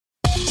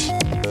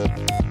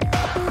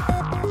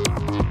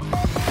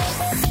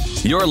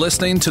You're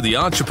listening to the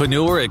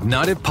Entrepreneur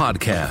Ignited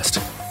podcast,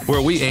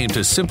 where we aim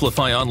to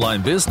simplify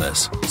online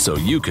business so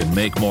you can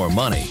make more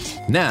money.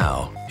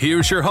 Now,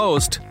 here's your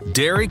host,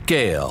 Derek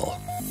Gale.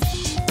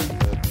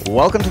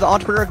 Welcome to the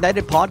Entrepreneur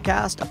Ignited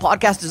podcast, a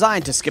podcast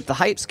designed to skip the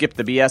hype, skip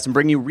the BS, and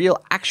bring you real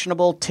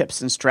actionable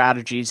tips and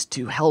strategies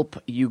to help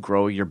you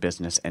grow your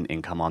business and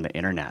income on the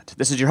internet.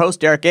 This is your host,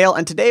 Derek Gale,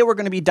 and today we're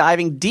going to be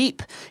diving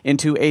deep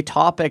into a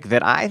topic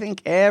that I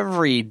think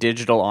every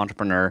digital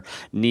entrepreneur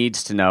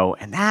needs to know,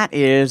 and that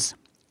is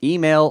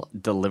email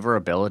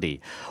deliverability,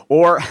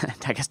 or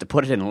I guess to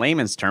put it in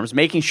layman's terms,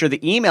 making sure the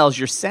emails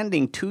you're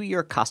sending to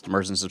your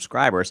customers and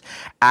subscribers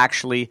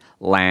actually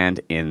land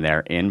in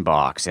their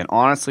inbox. And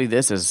honestly,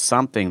 this is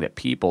something that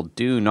people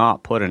do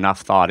not put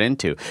enough thought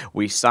into.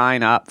 We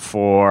sign up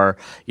for,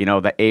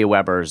 the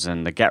Awebers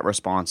and the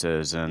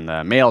GetResponses and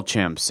the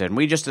MailChimps, and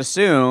we just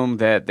assume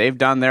that they've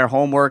done their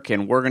homework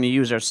and we're going to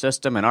use our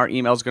system and our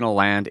email is going to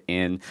land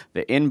in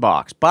the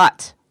inbox.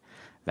 But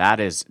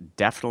that is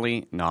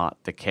definitely not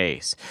the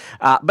case.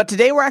 But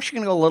today we're actually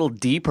going to go a little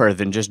deeper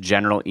than just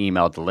general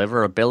email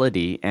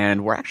deliverability,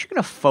 and we're actually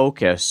going to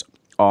focus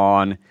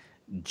on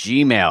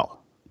Gmail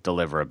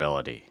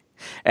deliverability.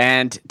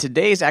 And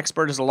today's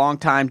expert is a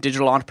longtime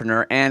digital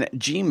entrepreneur and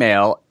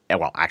email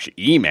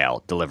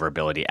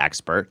deliverability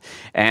expert,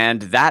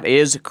 and that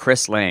is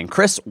Chris Lang.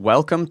 Chris,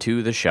 welcome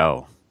to the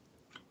show.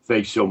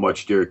 Thanks so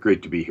much, Derek.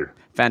 Great to be here.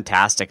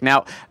 Fantastic.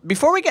 Now,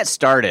 before we get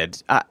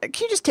started, can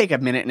you just take a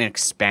minute and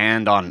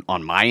expand on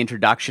my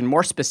introduction?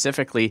 More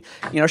specifically,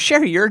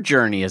 share your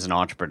journey as an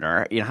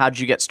entrepreneur. How did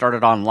you get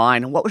started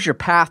online, and what was your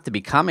path to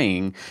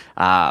becoming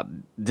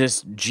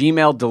this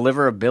Gmail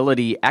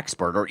deliverability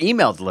expert, or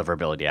email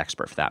deliverability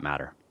expert, for that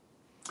matter?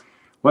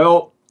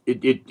 Well,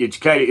 it's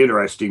kind of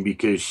interesting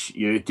because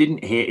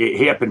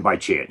it happened by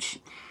chance.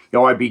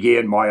 I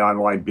began my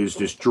online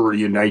business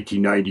journey in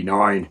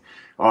 1999.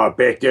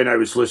 Back then, I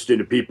was listening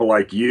to people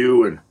like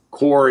you and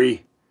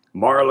Corey,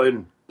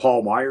 Marlon,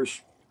 Paul Myers.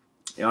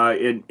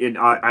 And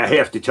I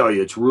have to tell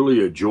you, it's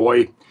really a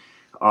joy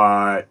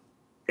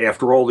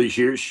after all these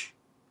years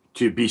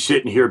to be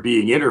sitting here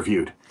being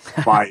interviewed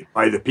by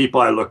the people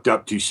I looked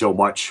up to so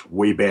much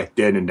way back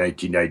then in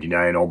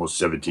 1999, almost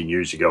 17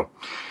 years ago.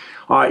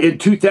 In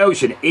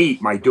 2008,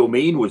 my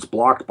domain was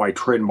blocked by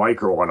Trend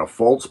Micro on a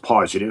false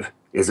positive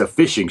as a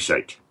phishing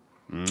site.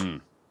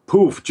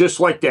 Poof, just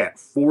like that,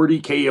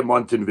 $40K a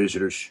month in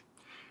visitors,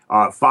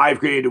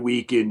 $5,000 a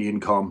week in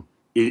income.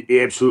 It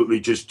absolutely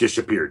just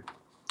disappeared.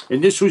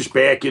 And this was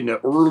back in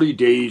the early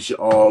days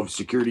of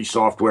security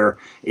software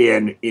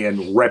and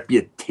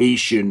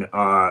reputation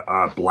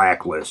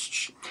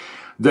blacklists.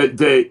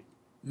 The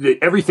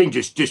everything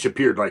just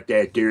disappeared like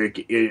that,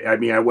 Derek.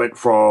 I went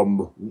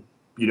from,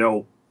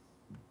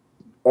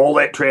 all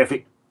that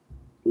traffic,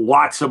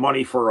 lots of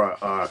money for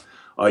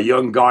a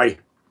young guy,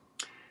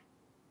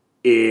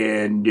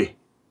 and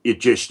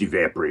it just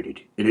evaporated.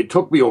 And it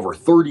took me over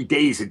 30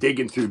 days of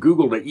digging through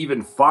Google to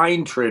even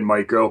find Trend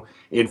Micro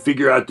and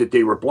figure out that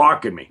they were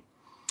blocking me.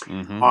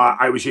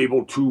 I was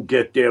able to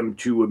get them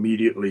to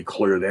immediately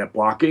clear that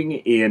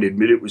blocking and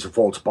admit it was a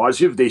false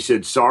positive. They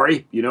said,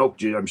 sorry,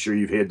 I'm sure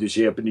you've had this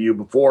happen to you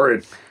before.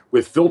 And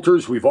with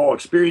filters, we've all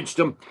experienced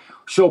them.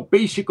 So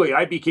basically,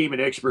 I became an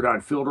expert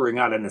on filtering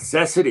out of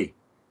necessity.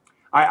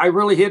 I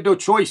really had no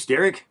choice,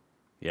 Derek.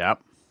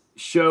 Yep.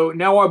 So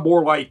now I'm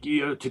more like,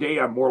 today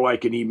I'm more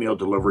like an email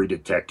delivery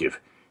detective.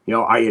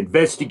 I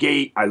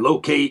investigate, I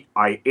locate,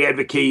 I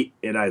advocate,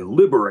 and I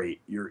liberate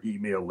your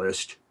email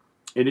list.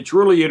 And it's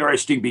really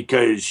interesting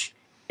because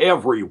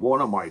every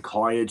one of my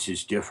clients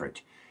is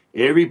different.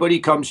 Everybody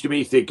comes to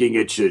me thinking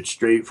it's a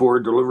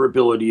straightforward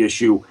deliverability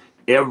issue.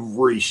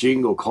 Every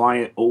single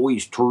client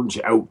always turns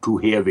out to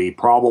have a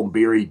problem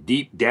buried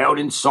deep down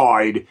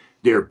inside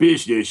their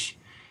business.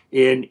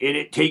 And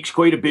it takes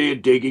quite a bit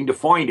of digging to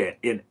find it.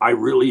 And I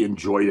really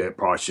enjoy that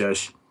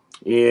process.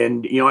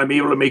 And, I'm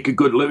able to make a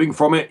good living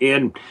from it.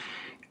 And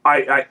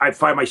I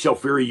find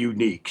myself very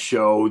unique.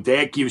 So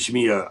that gives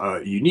me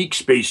a unique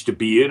space to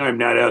be in. I'm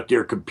not out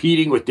there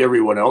competing with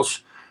everyone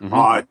else.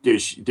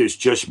 There's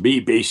just me,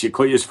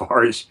 basically, as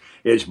far as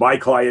my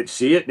clients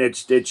see it. And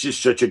it's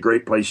just such a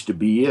great place to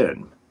be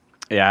in.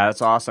 Yeah,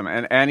 that's awesome.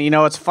 And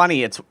it's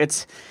funny. It's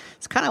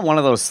kind of one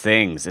of those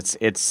things.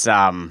 It's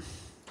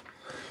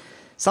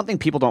something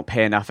people don't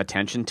pay enough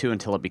attention to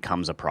until it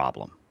becomes a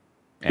problem.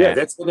 Yeah,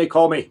 that's what they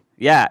call me.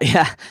 Yeah.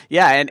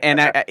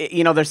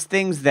 And there's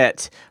things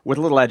that with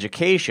a little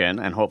education,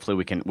 and hopefully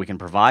we can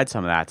provide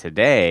some of that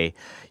today,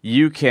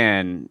 you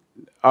can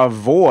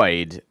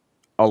avoid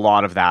a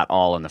lot of that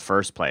all in the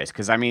first place.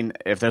 Because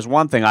if there's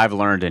one thing I've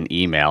learned in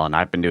email, and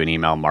I've been doing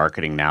email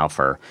marketing now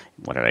for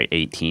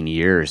 18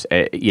 years,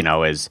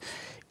 is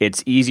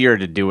it's easier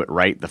to do it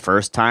right the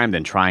first time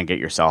than try and get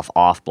yourself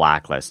off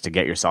blacklist, to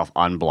get yourself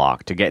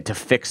unblocked, to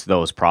fix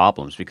those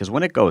problems. Because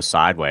when it goes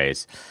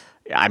sideways,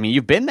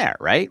 you've been there,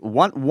 right?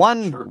 One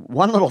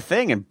little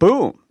thing and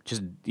boom,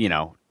 just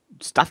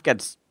stuff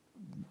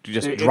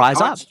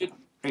dries up.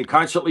 And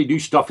constantly new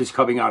stuff is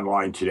coming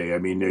online today.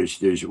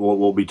 There's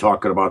we'll be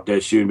talking about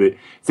that soon, but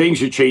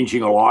things are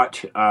changing a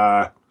lot.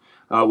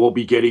 we'll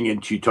be getting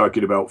into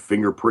talking about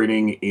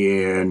fingerprinting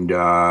and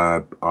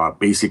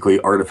basically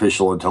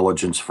artificial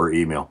intelligence for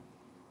email.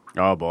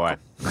 Oh, boy.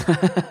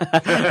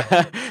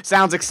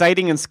 Sounds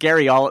exciting and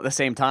scary all at the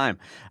same time.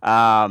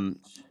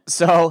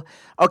 So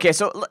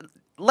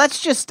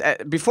let's just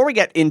before we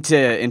get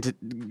into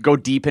go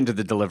deep into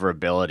the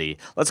deliverability,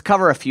 let's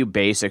cover a few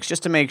basics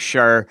just to make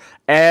sure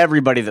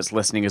everybody that's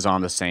listening is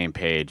on the same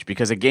page.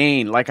 Because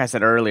again, like I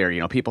said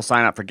earlier, people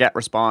sign up for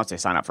GetResponse, they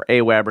sign up for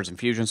Aweber's,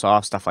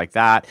 Infusionsoft, stuff like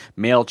that,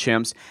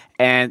 MailChimps,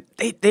 and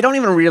they don't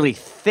even really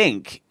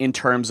think in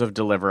terms of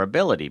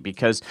deliverability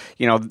because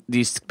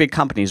these big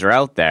companies are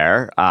out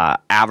there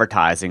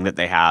advertising that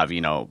they have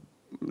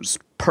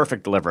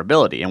perfect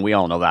deliverability, and we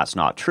all know that's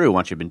not true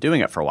once you've been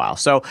doing it for a while.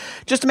 So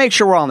just to make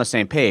sure we're all on the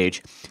same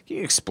page, can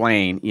you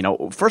explain,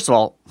 first of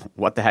all,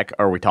 what the heck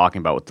are we talking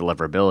about with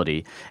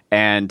deliverability,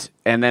 and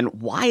then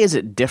why is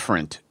it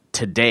different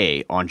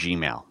today on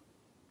Gmail?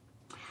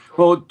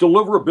 Well,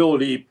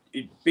 deliverability,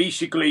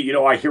 basically,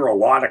 I hear a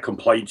lot of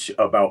complaints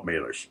about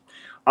mailers.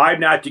 I'm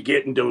not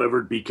getting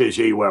delivered because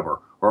Aweber,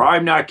 or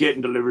I'm not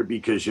getting delivered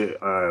because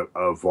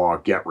of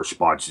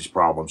GetResponse's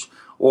problems,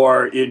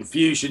 or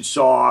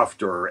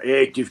Infusionsoft, or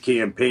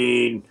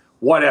ActiveCampaign,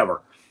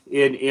 whatever.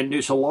 And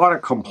there's a lot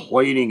of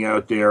complaining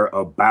out there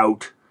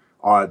about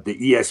the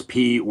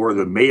ESP or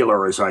the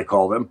mailer, as I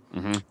call them,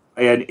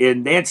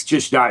 and that's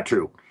just not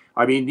true.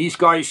 I mean, these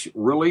guys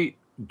really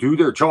do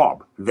their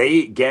job.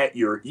 They get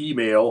your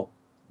email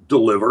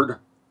delivered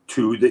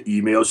to the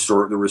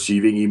the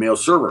receiving email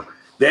server.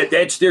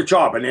 That's their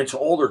job, and that's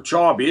all their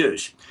job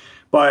is.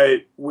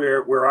 But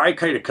where I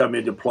kind of come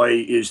into play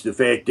is the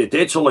fact that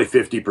that's only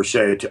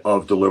 50%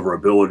 of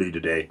deliverability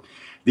today.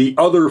 The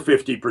other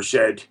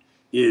 50%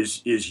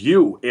 is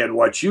you and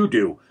what you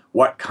do,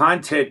 what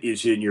content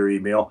is in your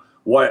email,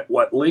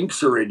 what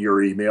links are in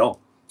your email.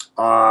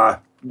 I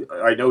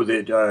know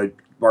that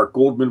Mark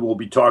Goldman will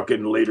be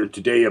talking later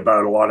today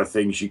about a lot of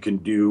things you can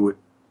do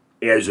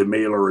as a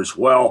mailer as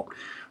well.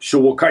 So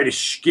we'll kind of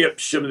skip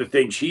some of the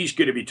things he's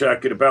going to be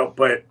talking about,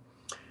 but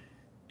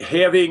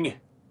having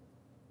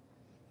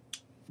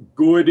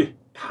good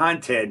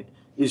content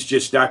is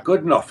just not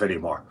good enough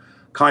anymore.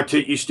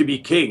 Content used to be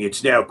king.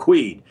 It's now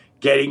queen.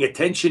 Getting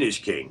attention is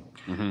king.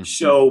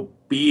 So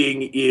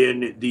being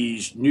in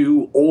these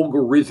new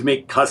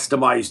algorithmic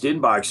customized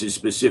inboxes,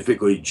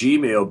 specifically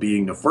Gmail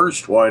being the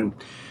first one,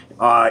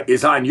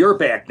 is on your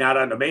back, not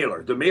on the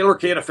mailer. The mailer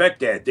can't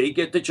affect that. They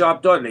get the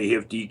job done. They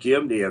have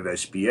DKIM, they have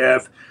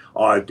SPF,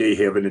 they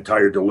have an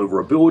entire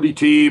deliverability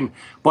team,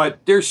 but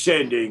they're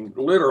sending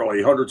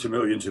literally hundreds of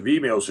millions of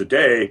emails a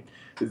day.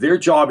 Their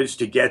job is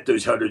to get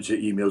those hundreds of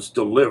emails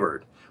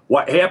delivered.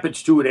 What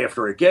happens to it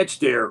after it gets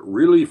there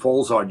really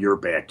falls on your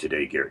back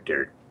today,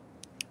 Derek.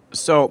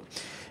 So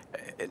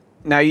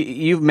now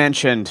you've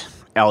mentioned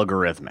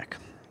algorithmic,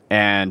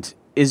 and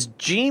is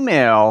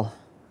Gmail...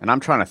 And I'm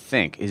trying to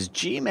think, is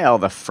Gmail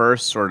the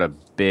first sort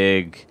of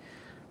big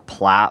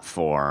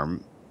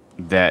platform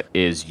that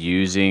is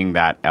using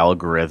that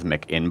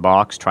algorithmic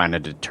inbox, trying to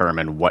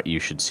determine what you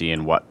should see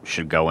and what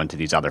should go into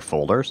these other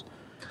folders?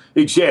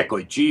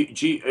 Exactly.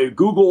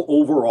 Google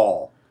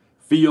overall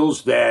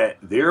feels that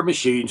their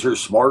machines are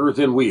smarter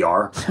than we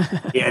are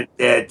and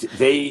that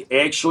they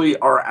actually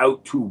are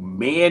out to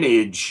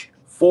manage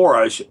for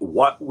us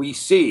what we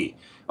see.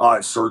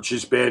 Search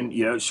has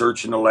been,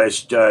 search in the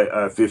last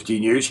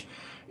 15 years.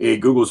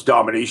 Google's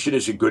domination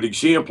is a good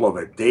example of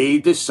it. They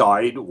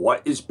decide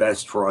what is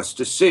best for us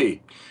to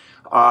see.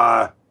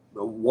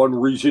 One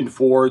reason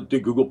for the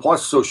Google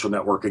Plus social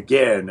network,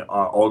 again,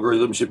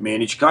 algorithms that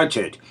manage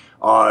content.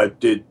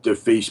 The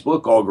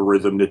Facebook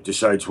algorithm that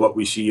decides what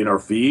we see in our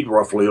feed,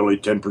 roughly only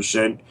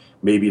 10%,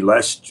 maybe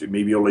less,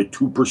 maybe only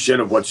 2%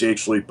 of what's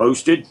actually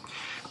posted.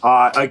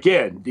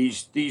 Again,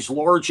 these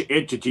large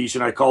entities,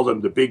 and I call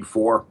them the big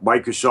four,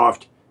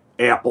 Microsoft,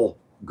 Apple,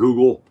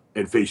 Google,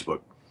 and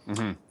Facebook.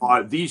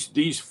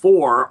 These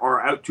four are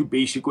out to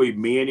basically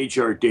manage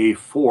our day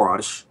for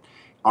us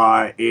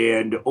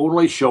and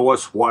only show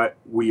us what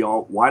we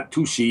all want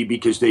to see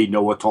because they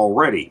know it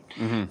already.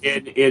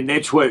 And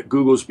that's what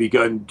Google's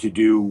begun to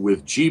do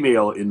with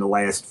Gmail in the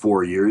last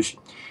 4 years,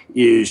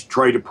 is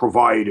try to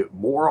provide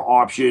more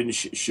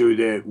options so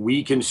that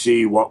we can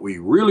see what we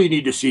really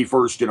need to see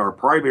first in our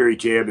primary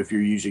tab if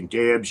you're using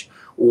tabs,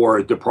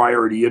 or the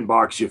priority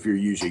inbox if you're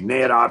using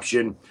that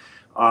option.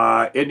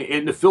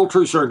 And the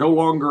filters are no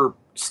longer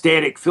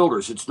static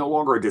filters. It's no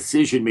longer a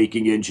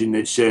decision-making engine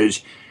that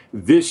says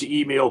this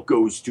email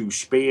goes to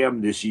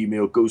spam, this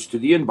email goes to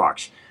the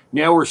inbox.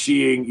 Now we're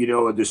seeing,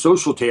 the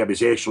social tab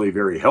is actually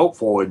very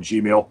helpful in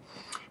Gmail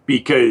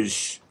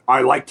because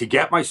I like to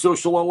get my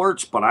social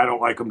alerts, but I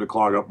don't like them to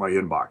clog up my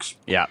inbox.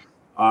 Yeah.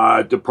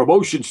 The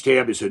promotions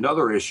tab is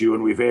another issue,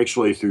 and we've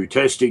actually, through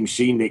testing,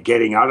 seen that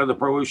getting out of the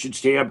promotions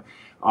tab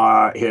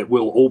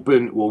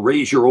will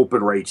raise your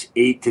open rates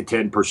 8 to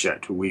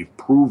 10%. We've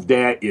proved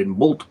that in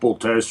multiple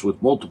tests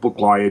with multiple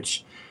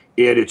clients,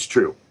 and it's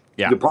true.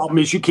 Yeah. The problem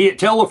is you can't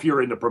tell if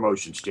you're in the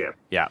promotions tab.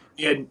 Yeah.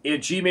 And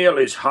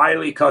Gmail is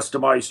highly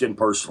customized and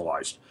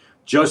personalized.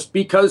 Just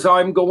because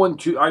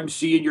I'm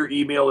seeing your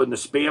email in the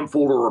spam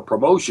folder or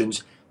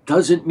promotions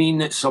doesn't mean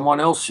that someone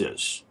else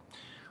is.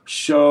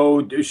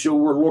 So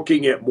we're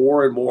looking at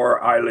more and more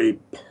highly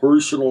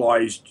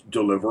personalized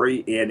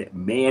delivery and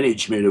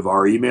management of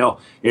our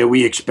email, and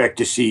we expect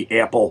to see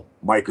Apple,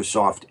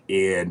 Microsoft,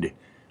 and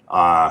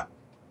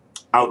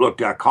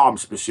Outlook.com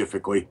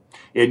specifically,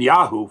 and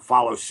Yahoo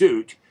follow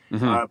suit.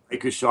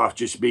 Microsoft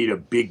just made a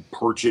big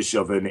purchase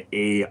of an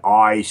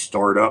AI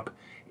startup,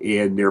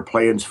 and their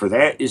plans for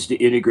that is to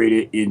integrate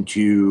it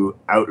into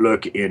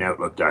Outlook and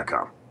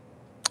Outlook.com.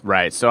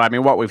 Right. So, I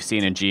mean, what we've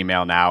seen in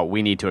Gmail now,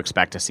 we need to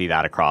expect to see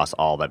that across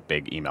all the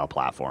big email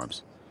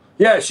platforms.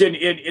 Yes, and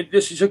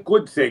this is a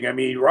good thing. I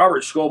mean,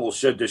 Robert Scoble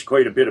said this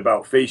quite a bit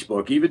about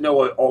Facebook. Even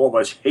though all of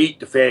us hate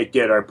the fact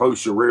that our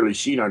posts are rarely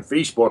seen on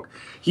Facebook,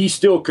 he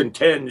still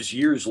contends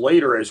years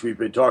later, as we've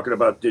been talking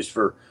about this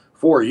for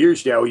 4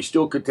 years now, he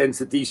still contends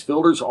that these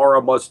filters are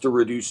a must to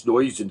reduce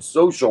noise in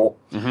social.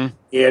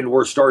 And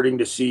we're starting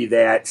to see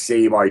that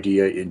same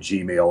idea in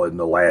Gmail in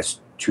the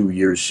last 2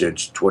 years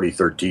since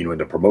 2013 when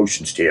the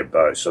promotions tab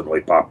suddenly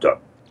popped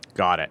up.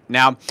 Got it.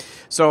 Now,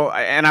 so,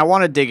 and I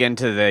want to dig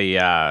into the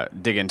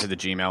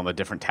Gmail and the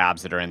different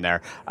tabs that are in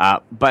there.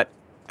 But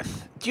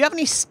do you have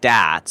any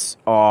stats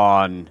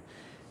on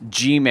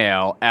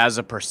Gmail as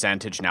a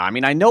percentage now? I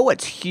mean, I know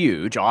it's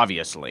huge,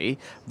 obviously,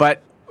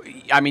 but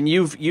I mean,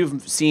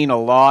 you've seen a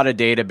lot of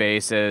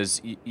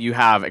databases. You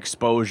have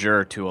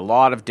exposure to a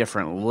lot of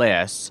different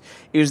lists.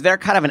 Is there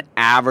kind of an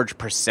average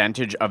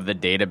percentage of the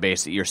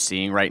database that you're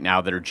seeing right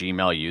now that are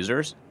Gmail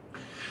users?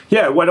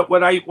 Yeah,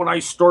 when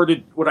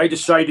I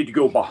decided to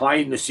go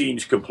behind the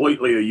scenes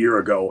completely a year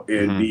ago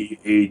and be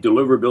a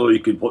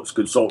deliverability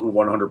consultant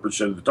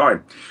 100% of the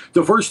time,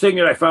 the first thing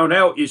that I found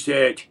out is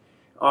that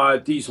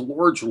these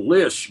large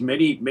lists,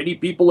 many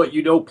people that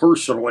you know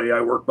personally,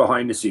 I work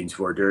behind the scenes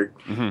for, Derek.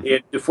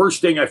 And the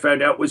first thing I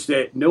found out was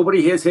that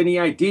nobody has any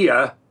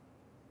idea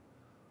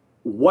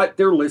what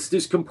their list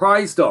is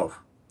comprised of.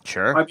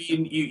 Sure. I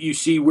mean, you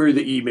see where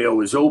the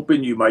email is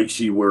open, you might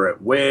see where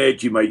it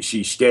went, you might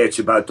see stats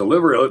about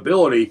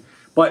deliverability,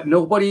 but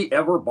nobody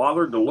ever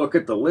bothered to look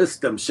at the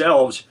list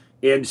themselves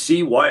and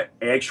see what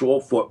actual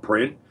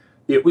footprint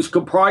it was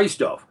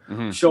comprised of.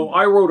 So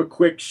I wrote a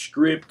quick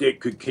script that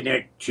could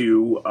connect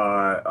to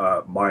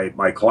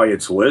my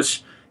client's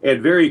list,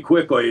 and very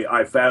quickly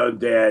I found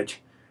that,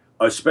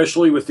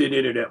 especially within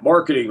internet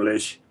marketing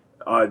lists,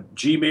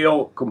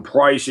 Gmail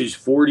comprises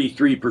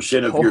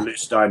 43% of your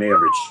list on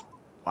average.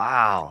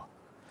 Wow.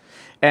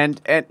 And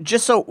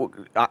just so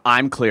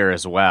I'm clear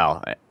as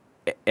well,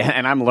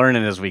 and I'm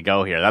learning as we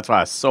go here. That's why I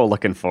was so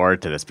looking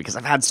forward to this, because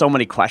I've had so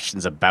many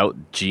questions about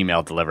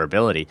Gmail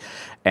deliverability.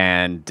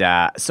 And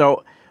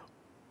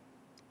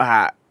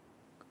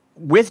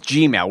with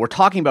Gmail, we're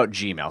talking about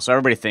Gmail. So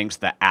everybody thinks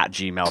that at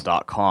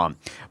gmail.com.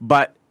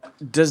 But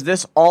does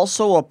this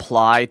also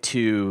apply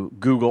to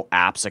Google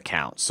Apps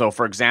accounts? So,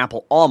 for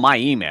example, all my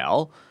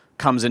email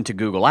comes into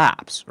Google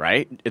Apps,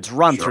 right? It's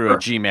run through a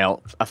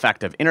Gmail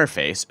effective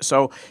interface.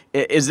 So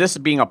is this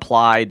being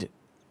applied,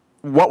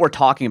 what we're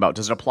talking about,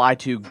 does it apply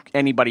to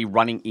anybody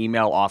running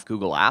email off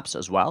Google Apps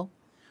as well?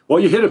 Well,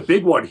 you hit a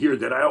big one here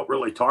that I don't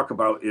really talk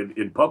about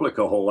in public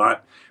a whole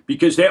lot,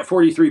 because that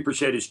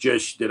 43% is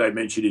just, that I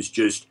mentioned, is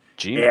just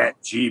Gmail.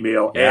 At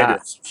Gmail. Yeah.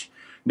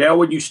 Now,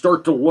 when you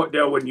start to look,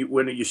 when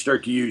you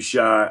start to use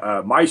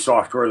my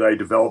software that I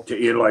developed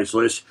to analyze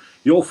lists,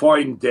 you'll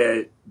find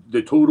that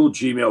the total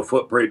Gmail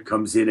footprint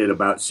comes in at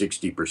about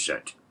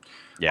 60%.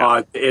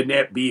 Yeah. And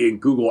that being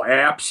Google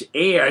Apps,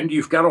 and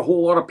you've got a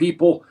whole lot of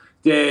people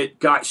that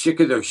got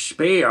sick of the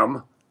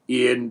spam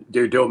in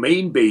their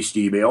domain-based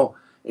email,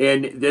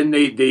 and then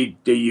they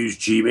use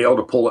Gmail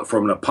to pull it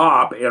from the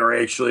pop and are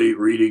actually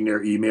reading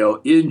their email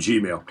in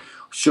Gmail.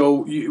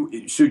 So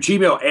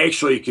Gmail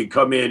actually can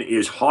come in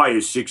as high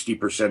as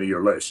 60% of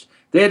your list.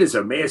 That is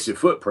a massive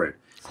footprint.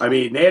 I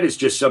mean, that is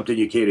just something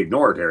you can't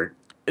ignore, Derek.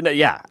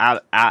 Yeah,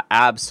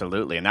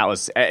 absolutely. And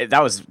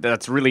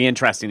that's really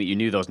interesting that you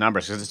knew those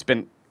numbers, because it's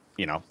been,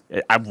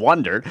 I've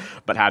wondered,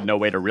 but had no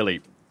way to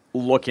really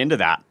look into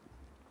that.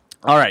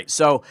 All right,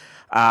 so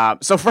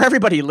for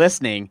everybody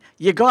listening,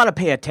 you got to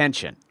pay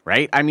attention,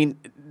 right? I mean,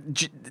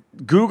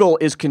 Google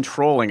is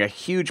controlling a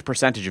huge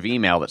percentage of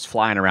email that's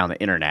flying around the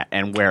internet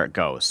and where it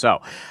goes.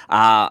 So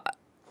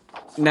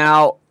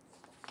now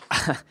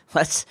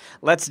let's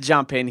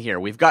jump in here.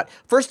 We've got,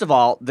 first of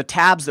all, the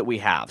tabs that we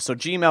have. So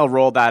Gmail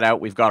rolled that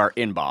out. We've got our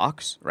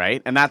inbox,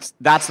 right? And that's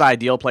the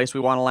ideal place we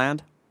want to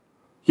land.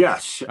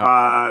 Yes,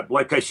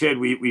 like I said,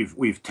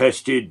 we've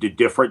tested the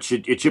difference.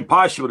 It's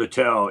impossible to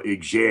tell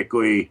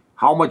exactly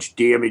how much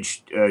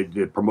damage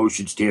the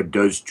promotions tab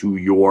does to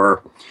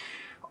your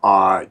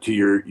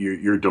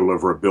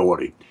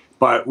deliverability.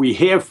 But we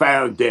have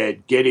found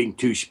that getting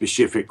to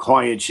specific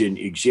clients in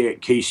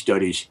exact case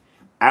studies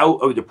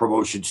out of the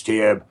promotions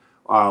tab,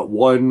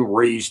 one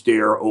raised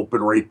their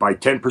open rate by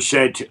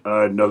 10%,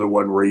 another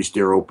one raised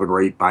their open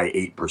rate by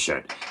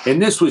 8%.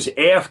 And this was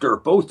after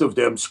both of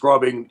them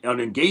scrubbing on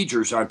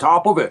engagers on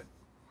top of it.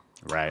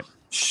 Right.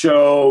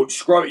 So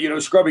scrubbing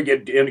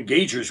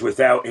engagers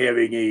without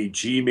having a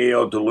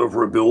Gmail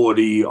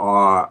deliverability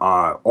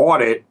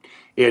audit,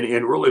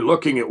 and really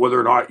looking at whether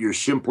or not you're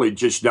simply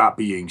just not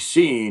being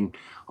seen.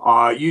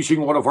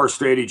 Using one of our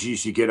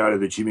strategies you get out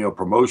of the Gmail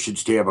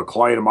promotions tab, a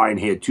client of mine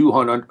had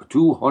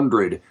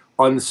 200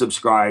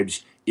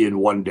 unsubscribes in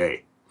one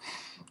day.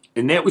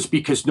 And that was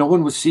because no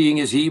one was seeing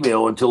his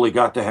email until he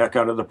got the heck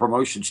out of the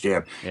promotions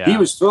tab. Yeah. He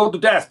was thrilled to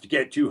death to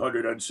get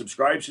 200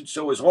 unsubscribes, and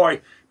so was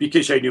I,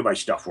 because I knew my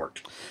stuff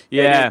worked.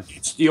 Yeah.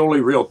 It's the only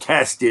real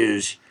test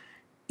is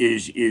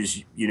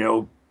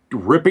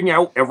ripping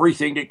out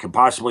everything that could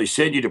possibly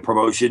send you to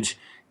promotions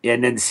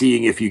and then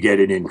seeing if you get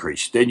an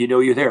increase. Then you know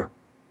you're there.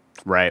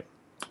 Right.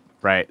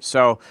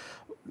 So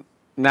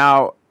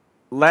now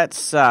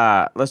let's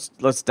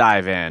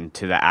dive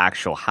into the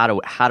actual how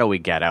do we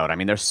get out? I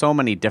mean, there's so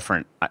many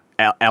different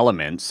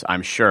elements,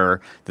 I'm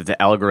sure, that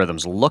the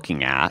algorithm's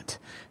looking at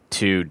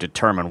to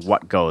determine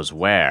what goes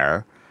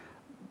where.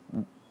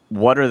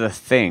 What are the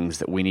things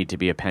that we need to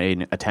be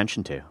paying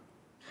attention to?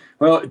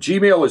 Well,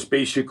 Gmail is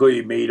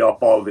basically made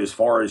up of, as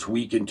far as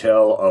we can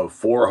tell, of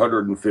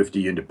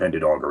 450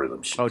 independent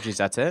algorithms. Oh, geez,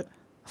 that's it?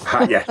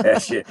 Yeah,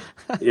 that's it.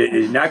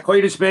 Not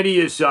quite as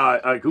many as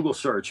Google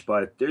search,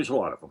 but there's a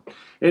lot of them.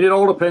 And it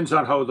all depends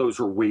on how those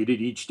are weighted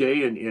each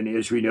day. And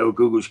as we know,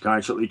 Google's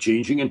constantly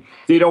changing, and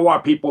they don't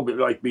want people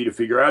like me to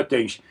figure out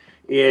things.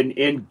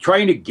 And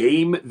trying to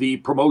game the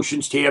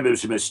promotions tab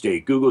is a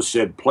mistake. Google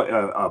said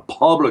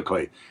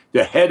publicly,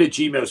 the head of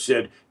Gmail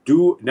said,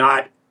 do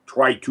not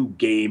try to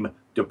game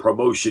the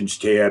promotions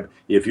tab.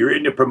 If you're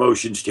in the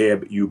promotions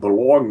tab, you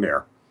belong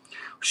there.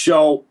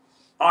 So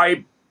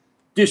I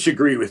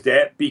disagree with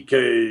that,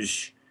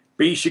 because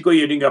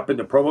basically ending up in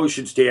the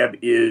promotions tab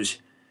is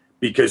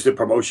because the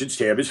promotions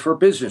tab is for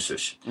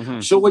businesses.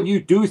 Mm-hmm. So when you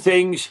do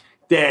things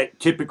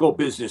that typical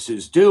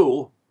businesses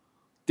do,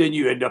 then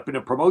you end up in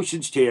a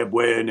promotions tab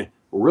when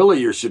really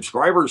your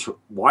subscribers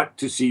want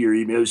to see your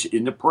emails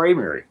in the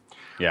primary.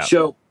 Yeah.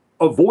 So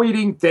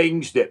avoiding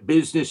things that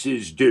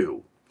businesses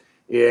do.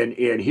 And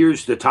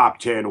here's the top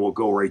 10. We'll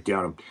go right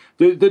down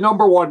them. The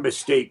number one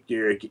mistake,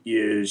 Derek,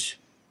 is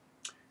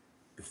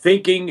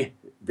thinking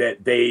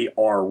that they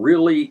are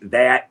really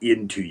that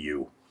into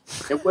you.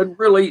 And when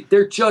really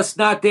they're just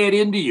not that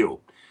into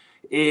you.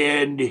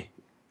 And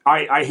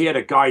I had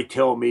a guy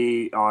tell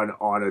me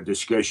on a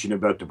discussion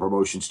about the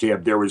promotions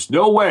tab, there was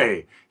no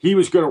way he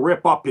was going to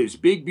rip up his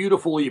big,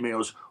 beautiful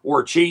emails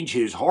or change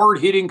his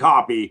hard-hitting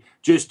copy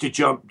just to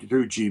jump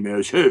through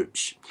Gmail's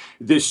hoops.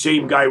 This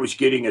same guy was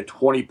getting a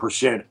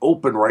 20%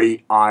 open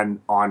rate on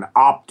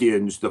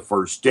opt-ins the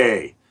first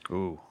day.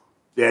 Ooh.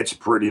 That's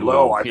pretty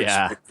low. I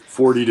expect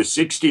 40 to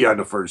 60 on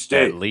the first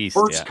day. At least.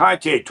 First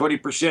contact,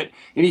 20%.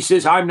 And he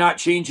says, I'm not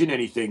changing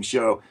anything.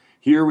 So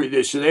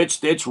so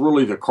that's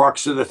really the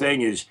crux of the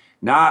thing, is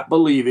not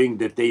believing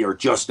that they are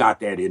just not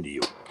that into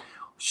you.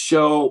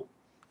 So,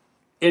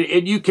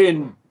 and you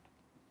can,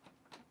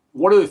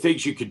 one of the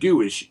things you could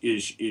do is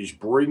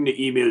bring the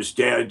emails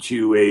down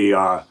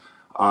to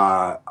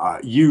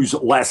use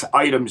less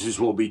items, as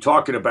we'll be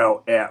talking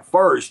about at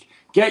first.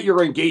 Get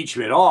your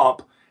engagement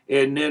up.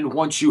 And then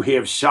once you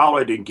have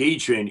solid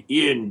engagement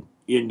in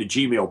the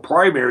Gmail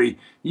primary,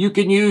 you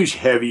can use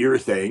heavier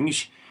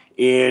things.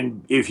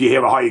 And if you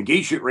have a high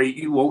engagement rate,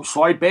 you won't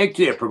slide back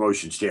to that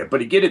promotions tab.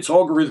 But again, it's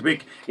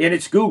algorithmic and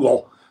it's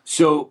Google.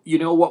 So,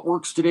 what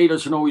works today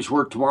doesn't always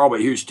work tomorrow.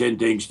 But here's 10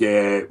 things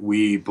that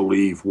we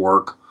believe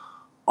work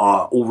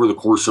over the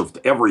course of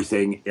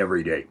everything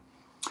every day.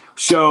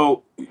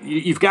 So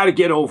you've got to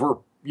get over,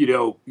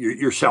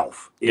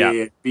 yourself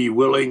and be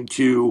willing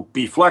to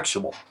be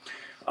flexible.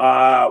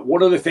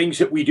 One of the things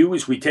that we do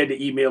is we tend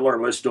to email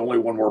our list only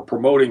when we're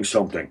promoting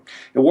something.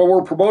 And when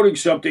we're promoting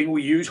something,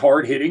 we use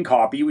hard-hitting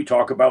copy. We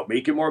talk about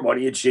making more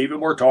money and saving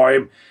more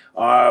time.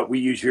 We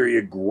use very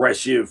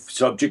aggressive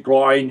subject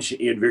lines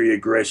and very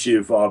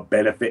aggressive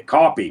benefit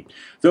copy.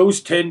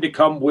 Those tend to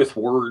come with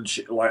words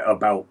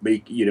about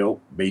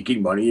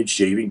making money and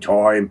saving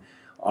time,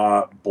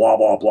 blah,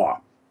 blah, blah.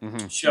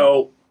 Mm-hmm.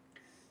 So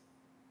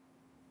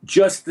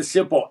just the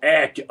simple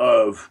act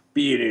of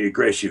being an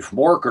aggressive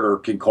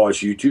marketer can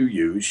cause you to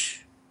use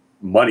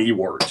money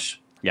words.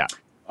 Yeah.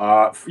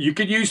 You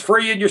could use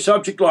free in your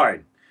subject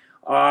line,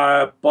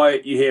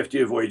 but you have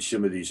to avoid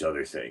some of these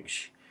other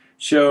things.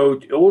 So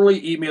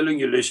only emailing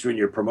your list when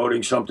you're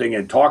promoting something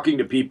and talking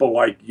to people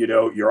like,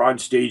 you're on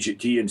stage at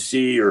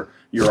TNC or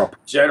you're a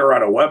presenter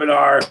on a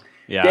webinar.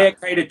 Yeah.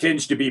 That kind of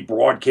tends to be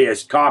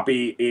broadcast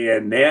copy,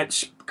 and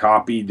that's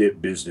copy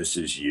that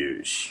businesses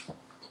use.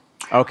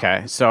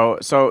 Okay, so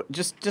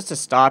just to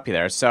stop you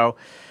there, so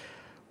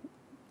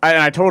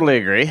I totally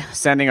agree.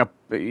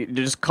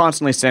 Just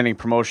constantly sending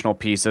promotional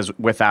pieces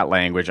with that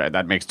language,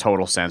 that makes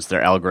total sense.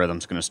 Their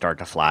algorithm's going to start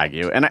to flag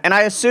you, and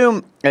I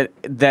assume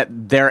that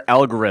their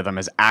algorithm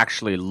is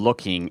actually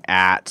looking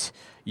at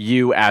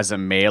you as a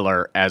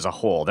mailer as a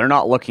whole. They're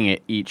not looking at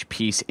each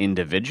piece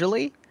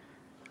individually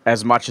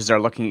as much as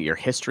they're looking at your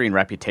history and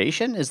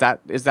reputation. Is that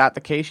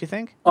the case, you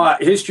think?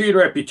 History and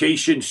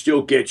reputation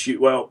still gets you.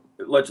 Well,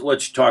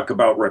 let's talk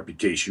about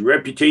reputation.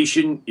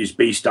 Reputation is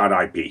based on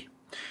IP.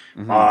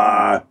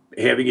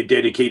 Having a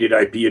dedicated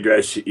IP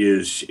address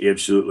is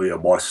absolutely a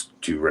must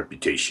to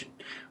reputation.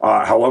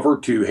 However,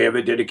 to have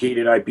a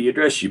dedicated IP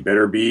address, you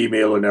better be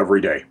emailing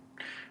every day.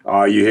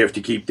 You have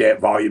to keep that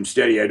volume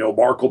steady. I know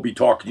Mark will be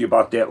talking to you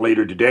about that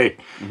later today.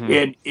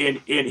 And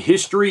in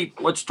history,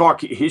 let's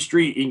talk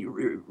history.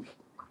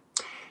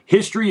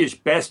 History is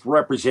best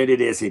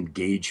represented as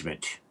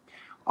engagement.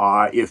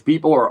 If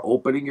people are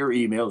opening your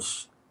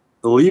emails,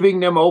 leaving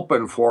them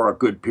open for a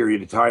good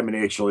period of time and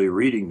actually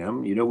reading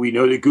them, we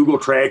know that Google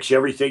tracks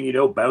everything,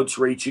 bounce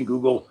rates in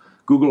Google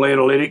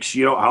Analytics,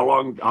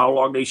 how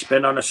long they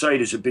spend on a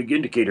site is a big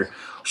indicator.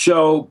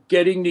 So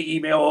getting the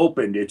email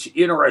opened, it's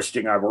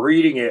interesting. I'm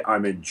reading it.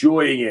 I'm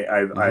enjoying it.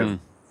 I've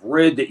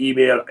read the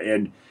email,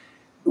 and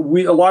a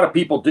lot of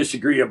people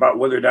disagree about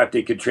whether or not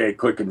they can track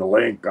clicking the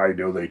link. I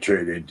know they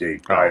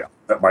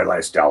at my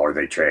last dollar,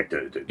 they tracked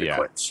the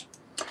clicks.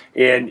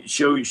 And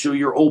so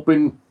you're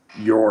open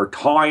your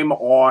time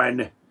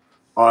on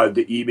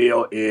the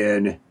email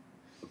and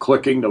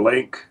clicking the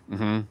link.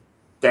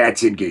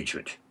 That's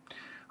engagement.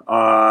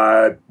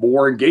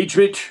 More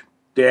engagement,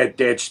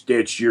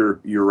 that's your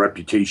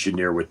reputation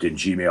there within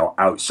Gmail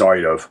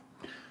outside of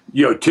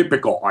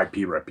typical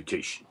IP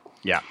reputation.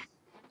 Yeah.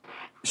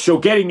 So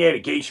getting that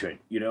engagement,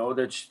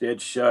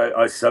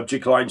 that's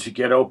subject lines that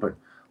get open.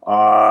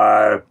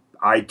 I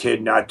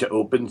tend not to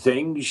open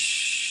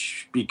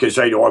things because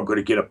I know I'm going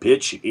to get a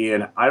pitch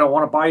and I don't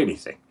want to buy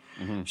anything.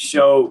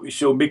 So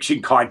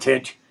mixing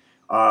content.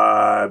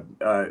 I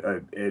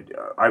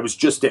was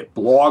just at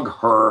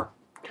BlogHer,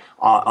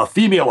 a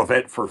female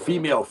event for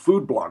female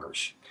food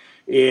bloggers.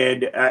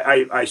 And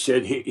I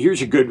said,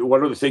 here's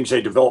one of the things I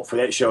developed for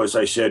that show is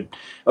I said,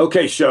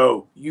 okay,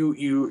 so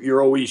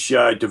you're always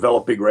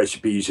developing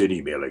recipes and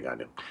emailing on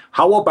them.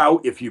 How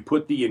about if you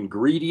put the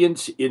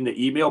ingredients in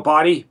the email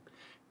body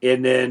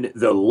and then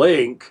the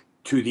link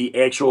to the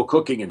actual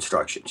cooking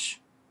instructions?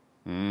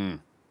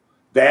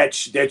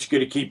 That's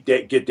going to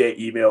get that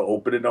email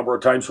open a number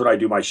of times when I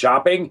do my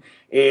shopping.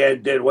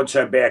 And then once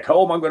I'm back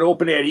home, I'm going to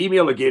open that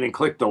email again and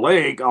click the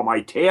link on my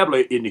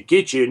tablet in the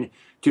kitchen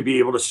to be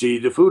able to see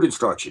the food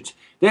instructions.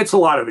 That's a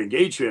lot of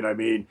engagement. I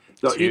mean,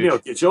 the email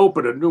gets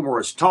open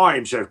numerous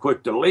times. I've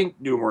clicked the link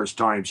numerous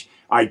times.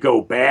 I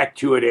go back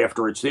to it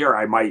after it's there.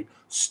 I might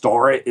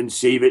star it and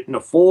save it in a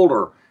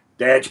folder.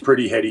 That's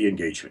pretty heady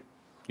engagement.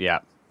 Yeah.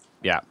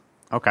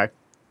 Okay.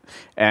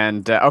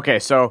 And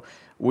so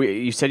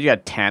you said you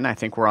had 10. I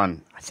think we're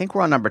on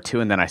number 2,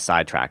 and then I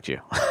sidetracked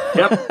you.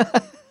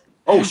 Yep.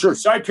 Oh, sure.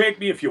 Sidetrack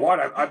me if you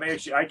want.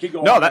 I can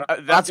go. No,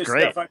 on. That's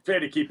great. Stuff. I'm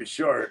trying to keep it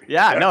short.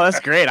 Yeah, no,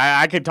 that's great.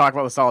 I could talk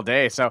about this all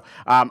day. So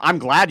I'm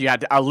glad you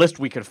had a list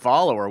we could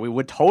follow, or we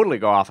would totally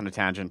go off on a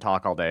tangent and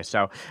talk all day.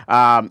 So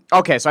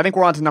okay, so I think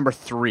we're on to number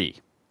 3.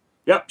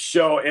 Yep.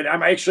 So, and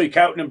I'm actually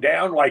counting them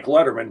down like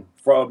Letterman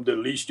from the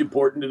least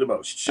important to the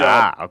most.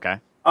 So, okay.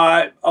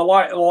 A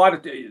lot of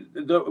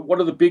one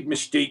of the big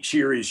mistakes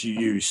here is you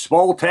use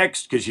small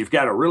text because you've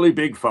got a really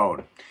big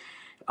phone.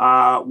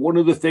 One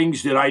of the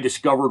things that I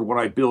discovered when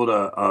I built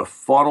a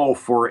funnel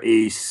for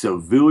a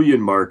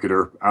civilian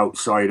marketer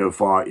outside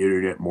of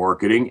internet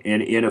marketing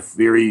and in a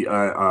very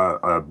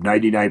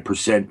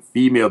 99%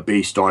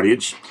 female-based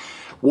audience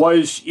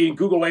was in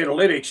Google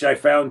Analytics. I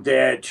found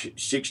that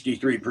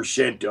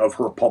 63% of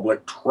her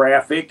public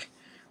traffic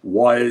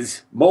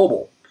was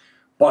mobile.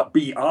 But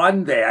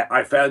beyond that,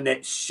 I found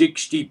that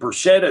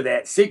 60% of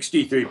that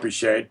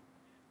 63%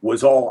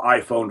 was all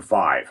iPhone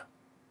 5.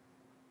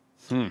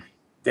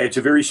 That's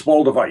a very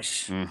small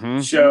device.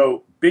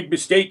 So big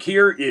mistake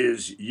here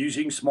is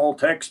using small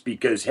text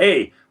because,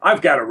 hey,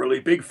 I've got a really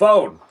big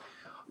phone.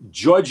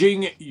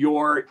 Judging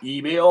your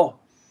email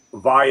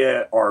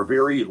via our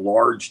very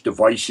large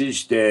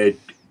devices that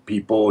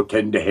people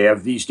tend to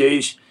have these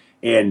days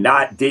and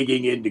not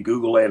digging into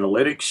Google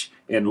Analytics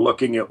and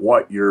looking at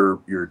what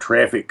your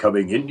traffic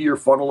coming into your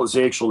funnel is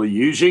actually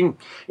using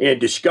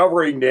and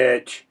discovering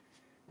that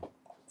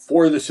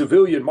for the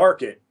civilian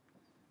market,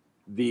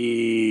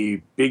 the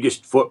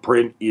biggest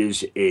footprint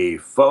is a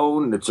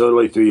phone that's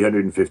only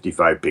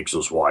 355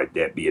 pixels wide,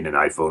 that being an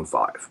iPhone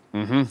 5.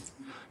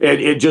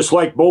 And just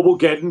like mobile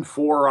getting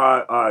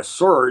for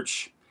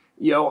search,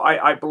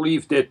 I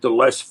believe that the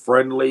less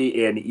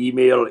friendly an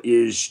email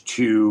is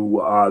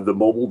to the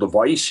mobile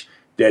device,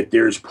 that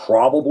there's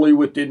probably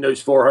within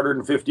those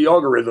 450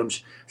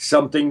 algorithms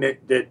something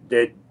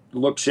that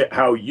looks at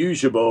how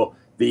usable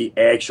the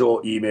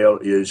actual email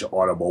is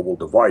on a mobile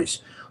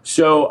device.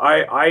 So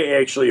I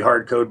actually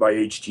hard code my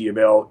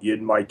HTML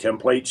in my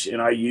templates,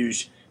 and I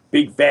use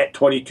big fat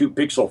 22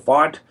 pixel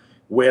font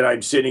when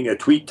I'm sending a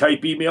tweet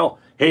type email.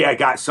 Hey, I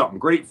got something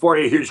great for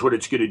you. Here's what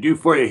it's going to do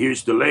for you.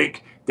 Here's the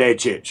link.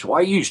 That's it. So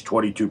I use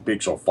 22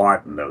 pixel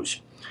font in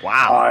those.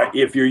 Wow.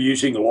 If you're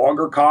using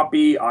longer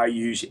copy, I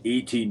use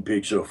 18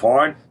 pixel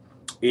font,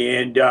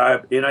 and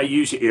I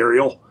use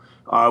Arial,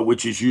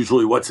 which is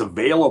usually what's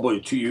available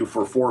to you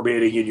for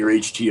formatting in your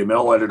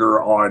HTML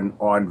editor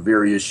on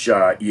various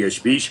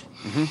ESPs.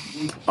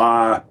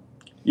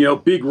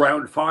 Big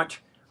round font.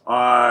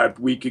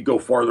 We could go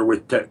farther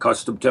with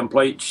custom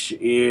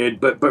templates,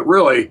 but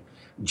really,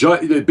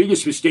 the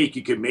biggest mistake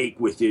you can make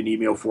within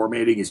email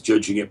formatting is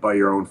judging it by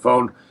your own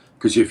phone.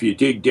 Because if you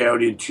dig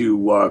down into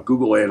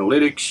Google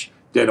Analytics,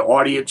 then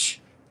audience,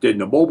 then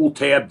the mobile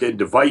tab, then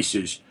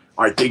devices,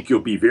 I think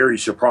you'll be very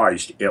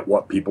surprised at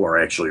what people are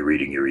actually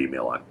reading your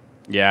email on.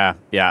 Yeah.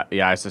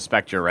 I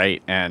suspect you're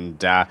right.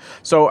 And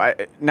so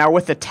now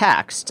with the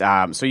text,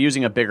 so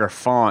using a bigger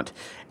font,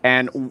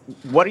 and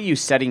what are you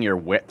setting your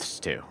widths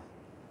to?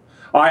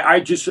 I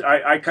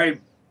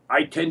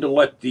tend to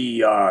let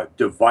the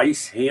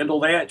device handle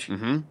that.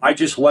 Mm-hmm. I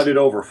just let it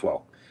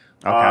overflow.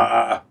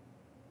 Okay.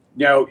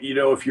 Now,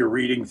 if you're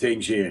reading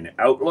things in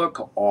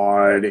Outlook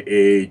on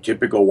a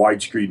typical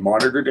widescreen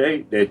monitor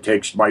day, that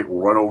text might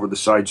run over the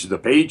sides of the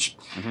page.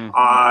 Mm-hmm.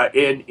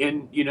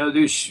 And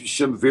there's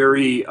some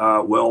very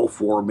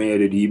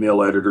well-formatted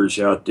email editors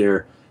out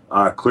there,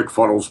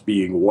 ClickFunnels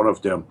being one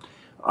of them.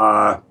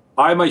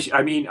 I'm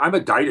a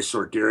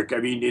dinosaur, Derek. I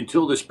mean,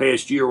 until this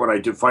past year when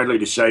I finally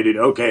decided,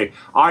 okay,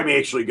 I'm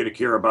actually going to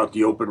care about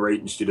the open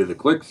rate instead of the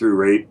click-through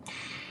rate,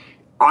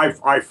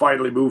 I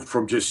finally moved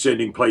from just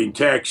sending plain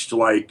text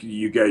like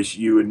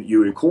you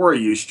and Corey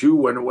used to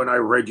when I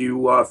read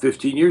you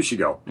 15 years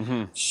ago.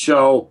 Mm-hmm.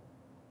 So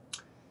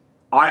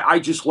I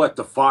just let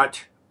the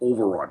font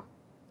overrun.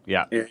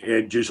 Yeah.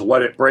 And just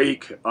let it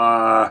break.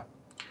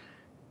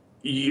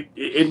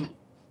 In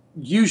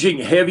using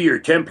heavier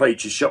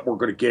templates is something we're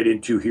going to get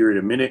into here in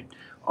a minute.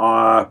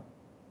 I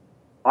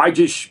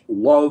just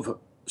love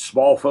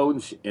small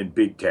phones and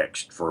big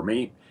text for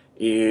me.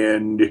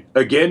 And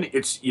again,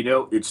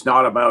 it's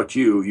not about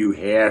you. You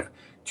have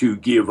to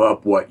give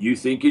up what you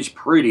think is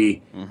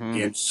pretty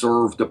and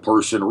serve the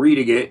person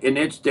reading it. And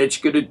that's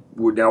going to,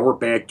 now we're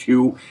back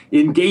to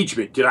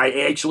engagement. Did I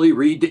actually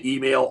read the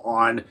email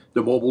on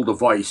the mobile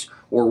device?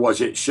 Or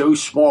was it so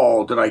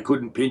small that I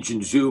couldn't pinch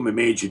and zoom and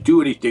manage to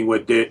do anything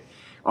with it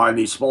on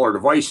these smaller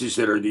devices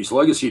that are these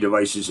legacy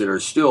devices that are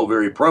still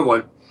very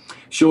prevalent?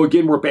 So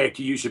again, we're back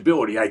to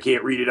usability. I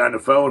can't read it on the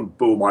phone.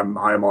 Boom,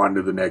 I'm on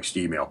to the next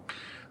email.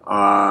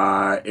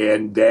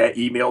 And that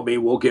email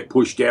will get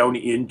pushed down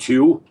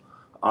into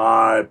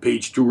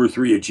page 2 or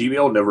 3 of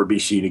Gmail, never be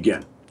seen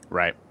again.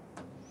 Right.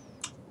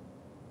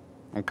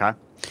 Okay.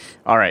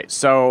 All right.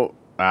 So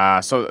I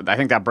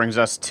think that brings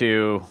us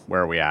to,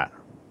 where are we at?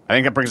 I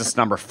think that brings us to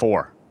number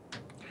 4.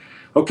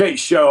 Okay,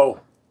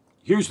 so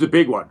here's the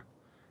big one.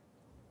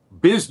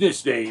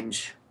 Business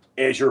names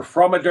as your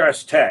from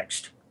address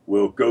text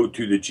will go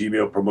to the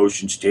Gmail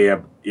promotions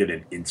tab in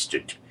an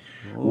instant.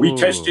 Ooh. We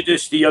tested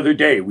this the other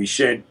day. We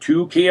sent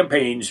 2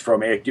 campaigns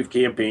from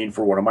ActiveCampaign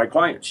for one of my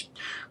clients.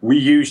 We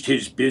used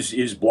his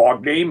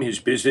blog name, his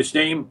business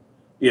name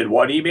in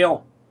one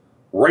email,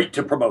 right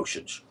to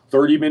promotions.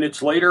 30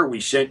 minutes later, we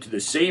sent to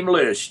the same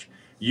list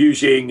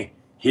using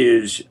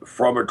his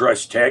from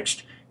address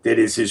text that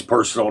is his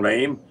personal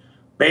name.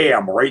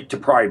 Bam, right to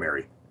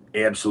primary.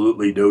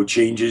 Absolutely no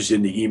changes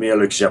in the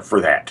email except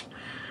for that.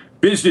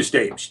 Business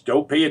names.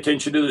 Don't pay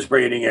attention to those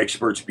branding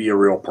experts. Be a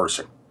real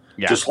person.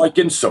 Yeah. Just like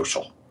in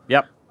social.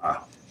 Yep.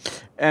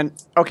 And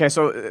okay,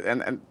 so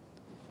and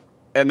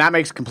that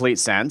makes complete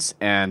sense.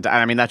 And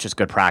I mean, that's just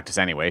good practice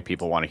anyway.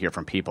 People want to hear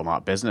from people,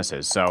 not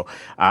businesses. So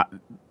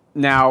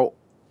now,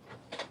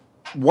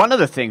 one of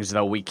the things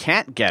though we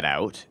can't get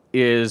out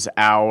is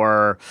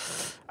our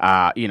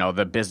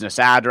the business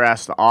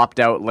address, the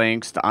opt-out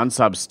links, the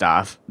unsub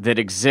stuff that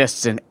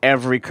exists in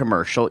every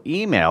commercial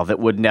email that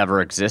would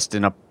never exist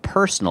in a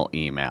personal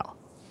email.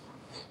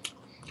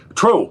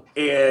 True.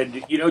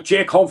 And,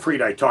 Jack Humphrey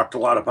and I talked a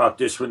lot about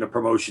this when the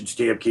promotions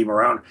tab came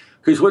around.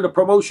 Because when the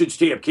promotions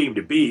tab came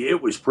to be,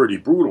 it was pretty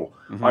brutal.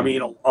 Mm-hmm. I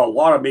mean, a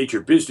lot of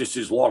major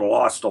businesses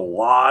lost a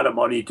lot of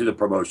money to the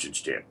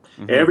promotions tab.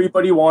 Mm-hmm.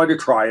 Everybody wanted to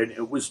try it.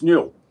 It was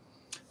new.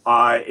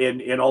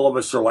 And all of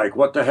us are like,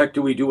 what the heck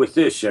do we do with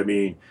this? I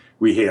mean,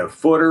 we have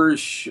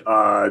footers.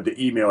 The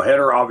email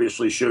header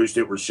obviously shows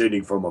that we're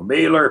sending from a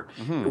mailer.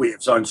 Mm-hmm. We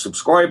have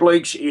unsubscribe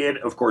links. And,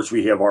 of course,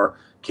 we have our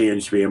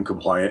canned spam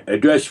compliant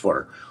address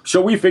footer.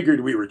 So we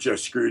figured we were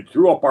just screwed,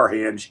 threw up our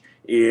hands,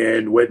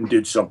 and went and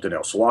did something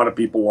else. A lot of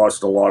people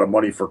lost a lot of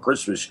money for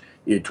Christmas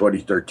in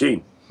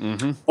 2013.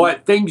 Mm-hmm.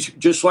 But things,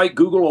 just like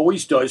Google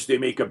always does, they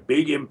make a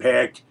big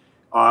impact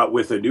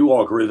with a new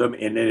algorithm,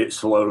 and then it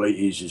slowly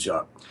eases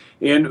up.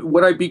 And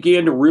when I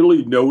began to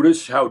really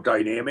notice how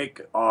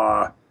dynamic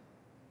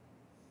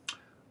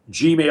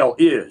Gmail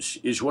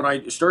is when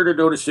I started to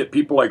notice that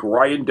people like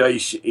Ryan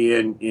Dice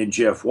and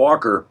Jeff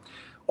Walker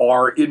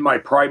are in my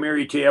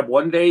primary tab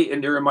one day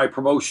and they're in my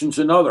promotions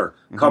another.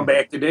 Mm-hmm. Come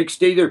back the next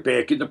day, they're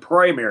back in the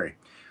primary.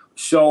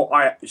 So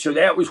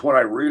that was when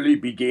I really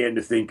began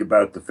to think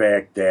about the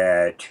fact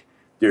that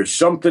there's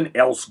something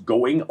else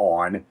going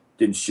on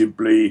than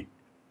simply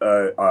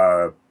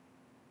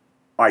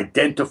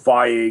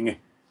identifying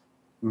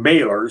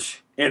mailers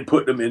and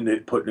putting them in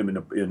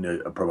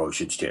the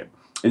promotions tab.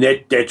 And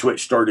that's what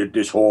started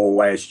this whole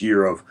last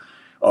year of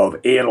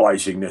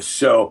analyzing this.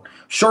 So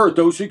sure,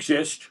 those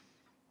exist.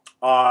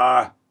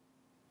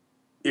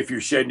 If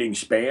you're sending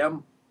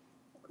spam,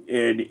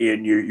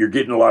 and you're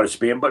getting a lot of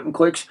spam button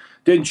clicks,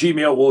 then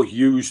Gmail will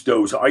use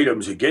those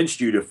items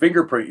against you to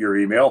fingerprint your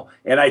email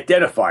and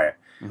identify it.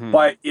 Mm-hmm.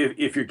 But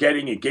if you're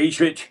getting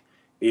engagement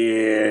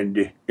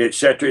and et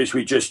cetera, as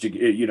we just,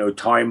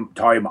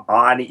 time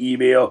on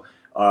email,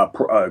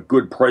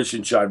 good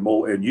presence on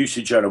and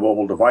usage on a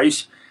mobile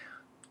device,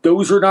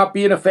 those are not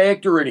being a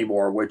factor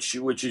anymore, which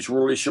has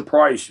really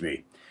surprised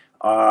me.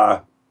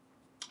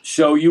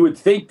 So you would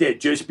think that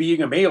just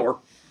being a mailer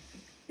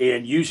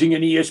and using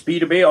an ESP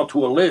to mail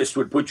to a list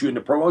would put you in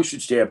the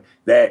promotions tab.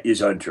 That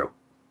is untrue.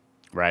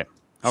 Right.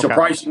 Okay.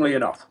 Surprisingly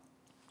enough.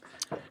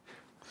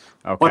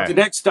 Okay. But the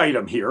next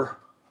item here,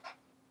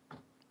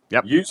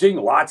 using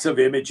lots of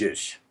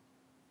images.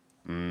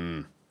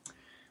 You're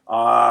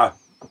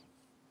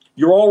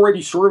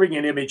already serving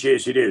an image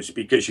as it is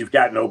because you've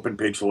got an open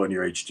pixel in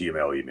your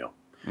HTML email.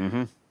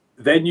 Mm-hmm.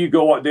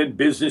 Then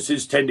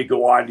businesses tend to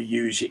go on to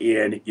use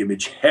an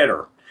image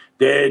header.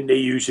 Then they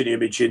use an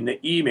image in the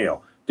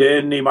email.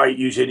 Then they might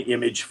use an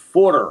image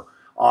footer.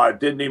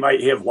 Then they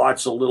might have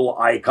lots of little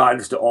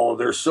icons to all of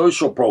their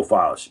social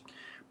profiles.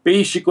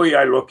 Basically,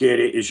 I look at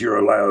it as you're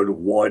allowed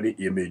one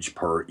image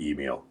per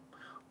email.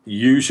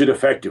 Use it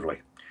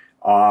effectively.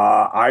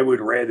 I would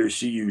rather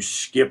see you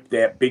skip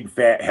that big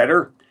fat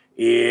header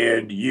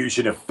and use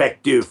an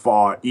effective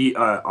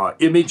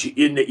image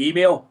in the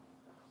email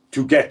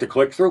to get the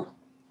click-through.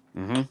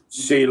 Mm-hmm.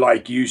 Say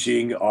like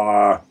using,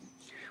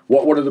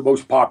 one of the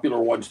most popular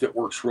ones that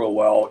works real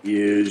well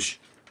is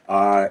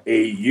a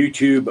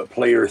YouTube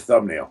player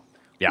thumbnail.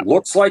 Yeah.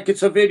 Looks like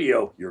it's a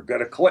video. You're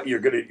going to click,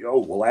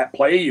 will that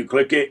play? You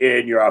click it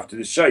and you're off to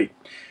the site.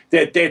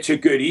 That's a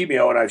good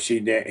email, and I've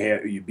seen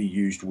that be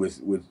used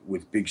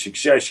with big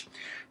success.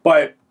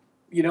 But,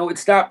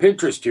 it's not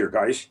Pinterest here,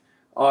 guys.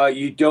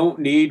 You don't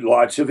need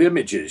lots of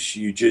images.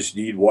 You just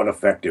need one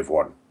effective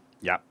one.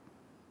 Yeah.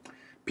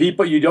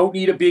 You don't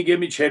need a big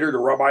image header to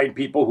remind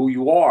people who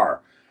you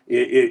are.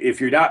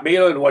 If you're not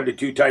mailing 1 to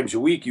 2 times a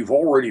week, you've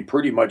already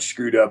pretty much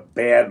screwed up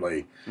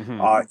badly.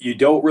 Mm-hmm. You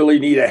don't really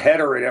need a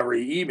header in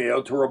every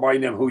email to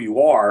remind them who you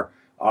are.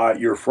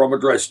 Your from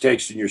address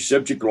text and your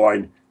subject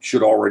line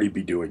should already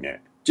be doing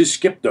that. Just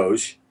skip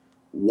those.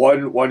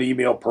 One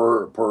email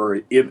per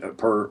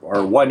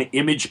one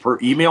image per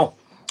email.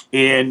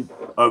 And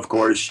of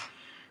course,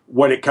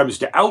 when it comes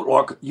to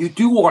Outlook, you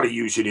do want to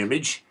use an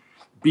image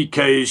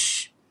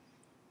because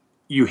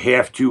you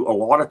have to, a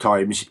lot of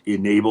times,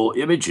 enable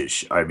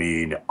images. I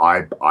mean,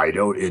 I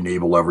don't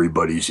enable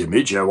everybody's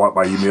image. I want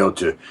my email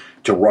to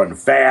run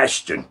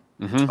fast. And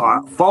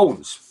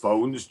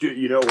phones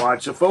do,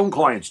 lots of phone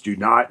clients do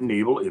not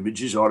enable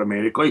images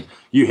automatically.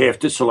 You have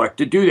to select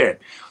to do that.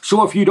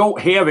 So if you don't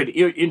have an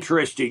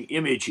interesting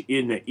image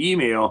in the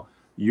email,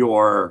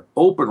 your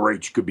open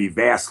rates could be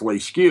vastly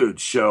skewed.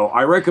 So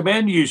I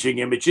recommend using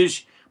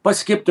images, but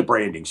skip the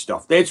branding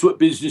stuff. That's what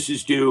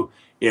businesses do,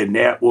 and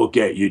that will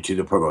get you to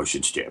the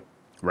promotions tab.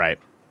 Right.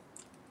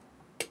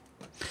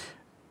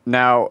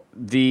 Now,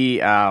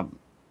 the...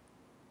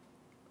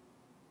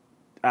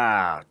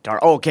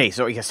 okay,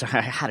 so yes,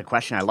 I had a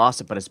question. I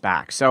lost it, but it's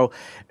back. So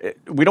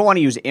we don't want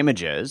to use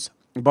images,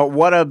 but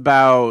what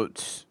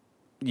about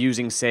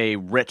using, say,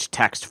 rich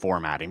text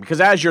formatting?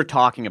 Because as you're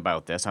talking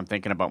about this, I'm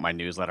thinking about my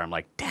newsletter. I'm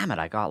like, damn it,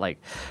 I got like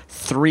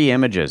 3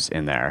 images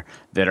in there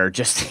that are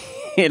just,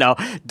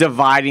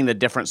 dividing the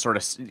different sort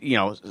of,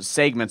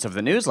 segments of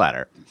the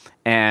newsletter.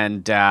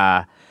 And,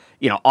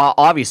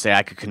 obviously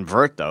I could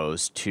convert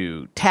those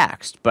to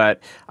text,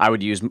 but I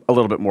would use a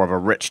little bit more of a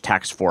rich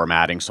text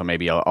formatting, so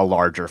maybe a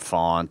larger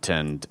font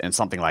and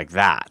something like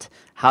that.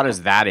 How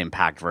does that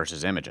impact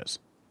versus images?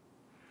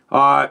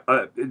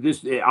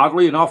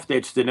 Oddly enough,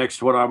 that's the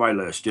next one on my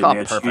list, and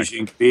that's perfect.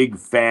 Using big,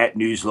 fat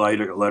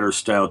newsletter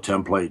style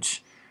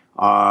templates.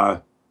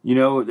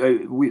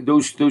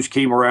 Those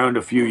came around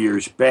a few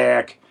years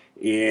back,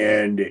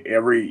 and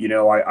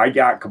I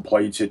got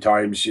complaints at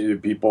times.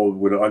 People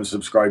would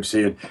unsubscribe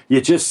saying,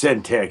 "You just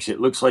send text. It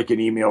looks like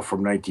an email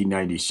from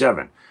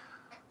 1997."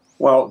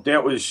 Well,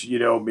 that was,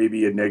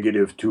 maybe a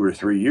negative 2 or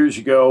 3 years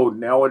ago.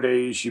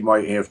 Nowadays, you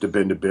might have to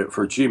bend a bit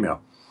for Gmail.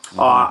 Mm-hmm.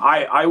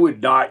 I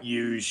would not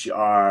use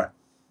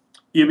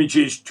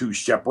images to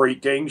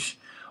separate things.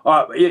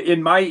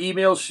 In my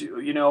emails,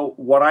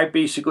 what I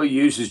basically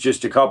use is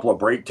just a couple of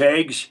break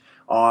tags.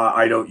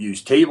 I don't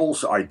use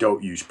tables. I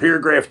don't use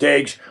paragraph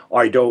tags.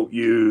 I don't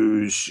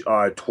use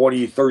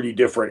 20, 30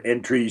 different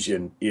entries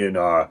in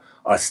a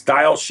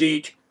style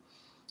sheet.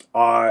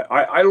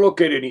 I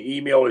look at an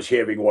email as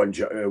having one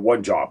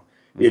job.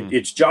 Mm-hmm.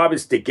 Its job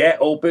is to get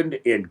opened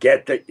and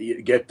get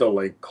the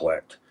link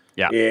clicked.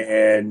 Yeah.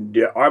 And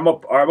I'm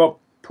a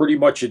pretty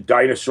much a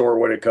dinosaur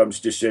when it comes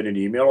to sending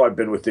email. I've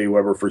been with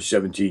AWeber for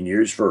 17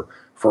 years for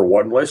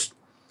one list.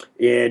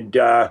 And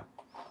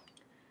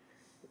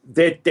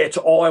that's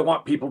all I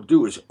want people to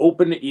do is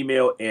open the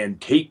email and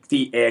take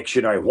the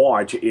action I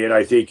want. And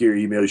I think your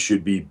email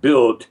should be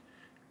built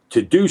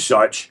to do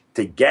such,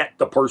 to get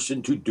the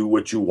person to do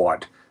what you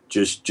want.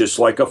 Just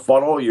like a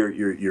funnel,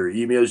 your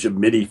email is a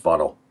mini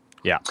funnel.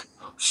 Yeah.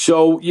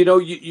 So,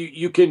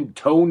 you can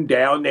tone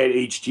down that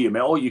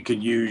HTML. You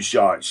can use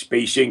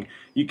spacing.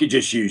 You can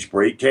just use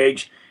break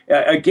tags.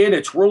 Again,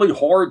 it's really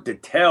hard to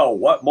tell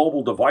what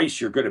mobile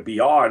device you're going to be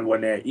on when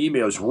that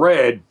email is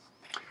read.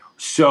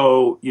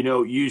 So,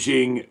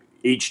 using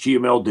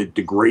HTML that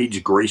degrades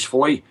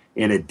gracefully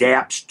and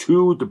adapts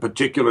to the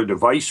particular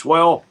device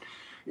well.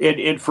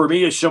 And for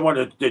me, as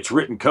someone that's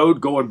written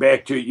code, going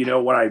back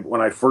to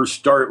when I first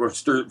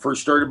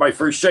started my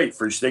first site,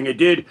 first thing I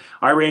did,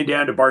 I ran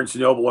down to Barnes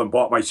and Noble and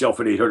bought myself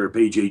an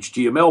 800-page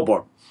HTML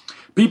book.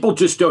 People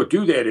just don't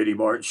do that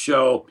anymore.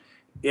 So,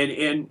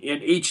 and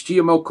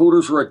HTML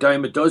coders are a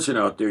dime a dozen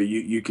out there.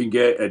 You can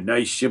get a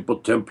nice simple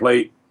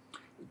template,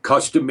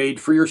 custom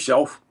made for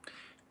yourself.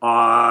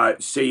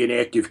 Say an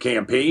active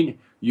campaign,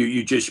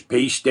 you just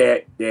paste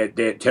that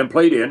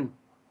template in,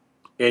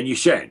 and you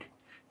send.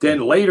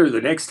 Then later,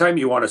 the next time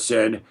you want to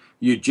send,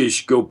 you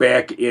just go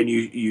back and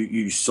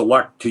you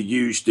select to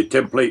use the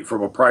template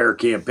from a prior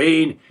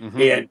campaign,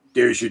 and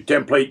there's your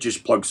template.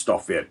 Just plug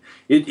stuff in.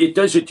 It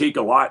doesn't take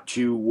a lot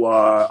to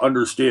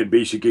understand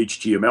basic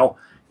HTML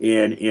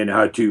and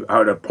how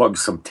to plug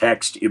some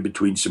text in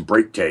between some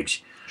break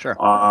tags. Sure.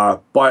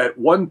 But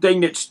one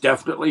thing that's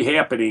definitely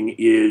happening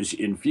is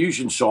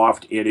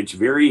Infusionsoft and its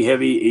very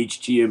heavy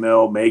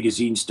HTML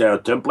magazine style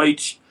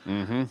templates,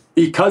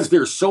 because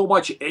there's so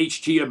much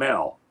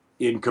HTML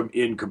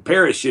in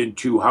comparison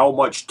to how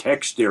much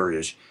text there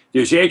is.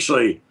 There's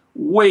actually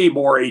way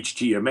more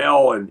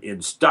HTML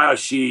and style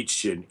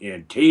sheets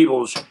and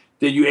tables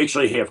than you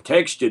actually have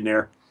text in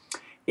there.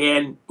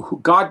 And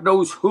God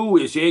knows who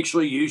is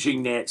actually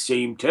using that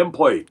same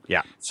template.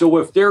 Yeah. So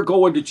if they're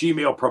going to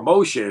Gmail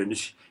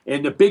promotions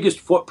and the biggest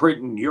footprint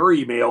in your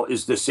email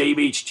is the same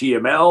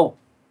HTML,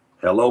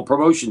 hello,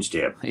 promotions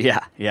tab.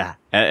 Yeah.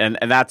 And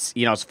that's,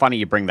 it's funny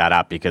you bring that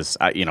up because,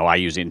 I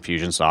use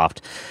Infusionsoft.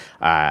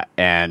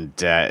 And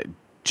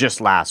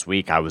just last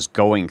week I was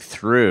going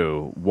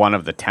through one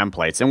of the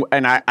templates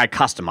and I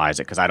customize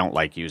it because I don't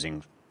like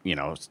using,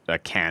 a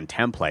canned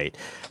template.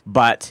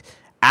 But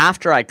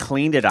after I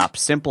cleaned it up,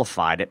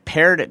 simplified it,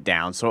 pared it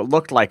down so it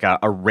looked like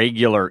a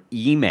regular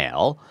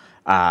email,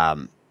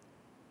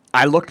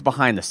 I looked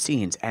behind the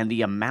scenes, and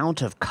the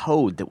amount of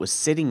code that was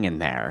sitting in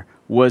there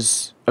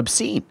was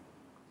obscene.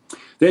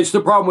 That's the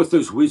problem with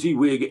those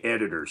WYSIWYG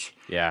editors.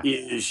 Yeah.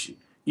 Is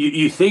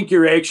you think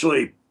you're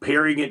actually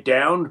paring it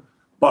down,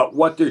 but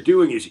what they're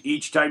doing is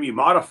each time you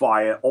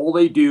modify it, all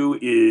they do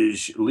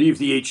is leave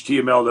the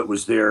HTML that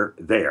was there.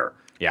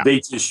 Yeah. They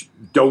just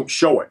don't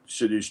show it.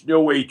 So there's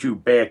no way to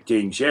back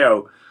things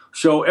out.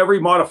 So every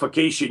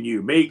modification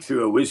you make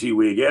through a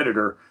WYSIWYG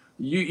editor,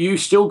 you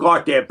still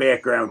got that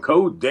background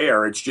code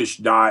there. It's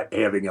just not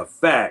having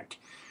effect.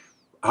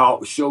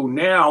 So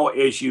now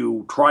as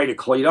you try to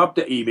clean up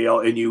the email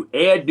and you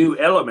add new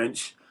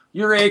elements,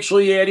 you're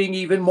actually adding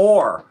even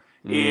more.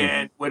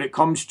 And when it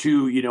comes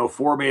to,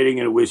 formatting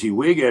in a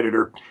WYSIWYG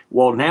editor,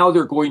 well, now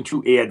they're going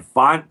to add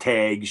font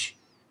tags,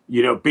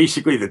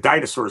 basically the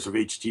dinosaurs of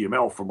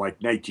HTML from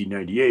like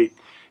 1998.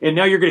 And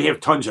now you're going to have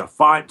tons of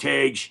font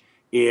tags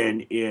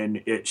and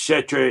et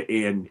cetera,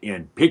 and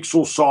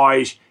pixel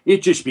size.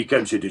 It just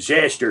becomes a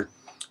disaster.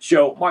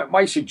 So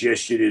my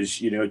suggestion is,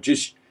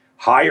 just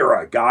hire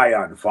a guy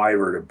on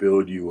Fiverr to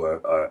build you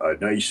a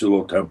nice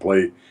little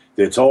template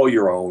that's all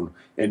your own,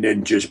 and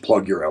then just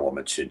plug your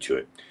elements into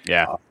it.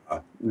 Yeah.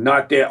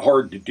 Not that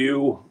hard to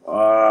do.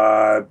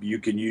 You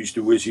can use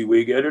the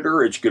WYSIWYG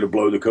editor. It's going to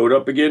blow the code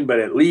up again, but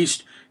at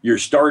least you're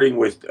starting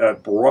with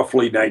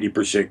roughly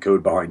 90%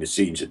 code behind the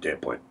scenes at that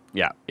point.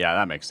 Yeah,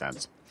 that makes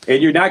sense.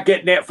 And you're not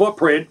getting that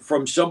footprint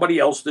from somebody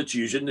else that's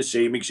using the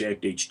same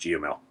exact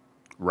HTML.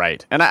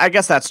 Right. And I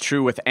guess that's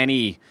true with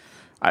any,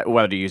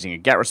 whether you're using a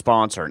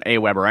GetResponse or an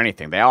Aweber or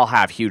anything, they all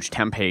have huge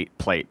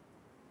template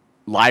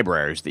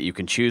libraries that you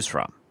can choose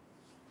from.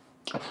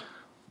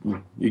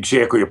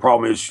 Exactly. The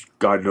problem is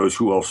God knows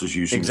who else is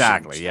using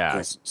Exactly, the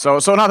yeah. So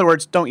in other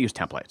words, don't use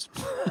templates.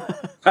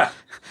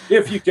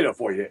 If you can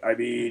avoid it. I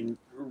mean,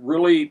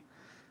 really,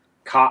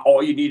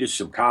 all you need is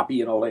some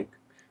copy and a link.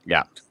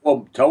 Yeah.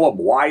 Tell them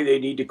why they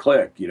need to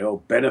click,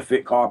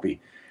 benefit copy.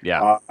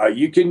 Yeah.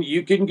 You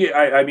can get,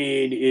 I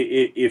mean,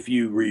 if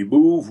you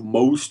remove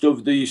most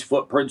of these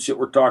footprints that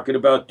we're talking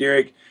about,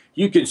 Derek,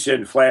 you can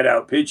send flat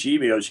out pitch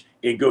emails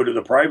and go to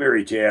the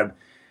primary tab.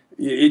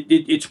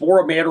 It's more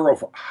a matter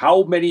of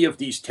how many of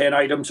these 10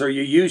 items are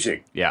you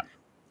using. Yeah.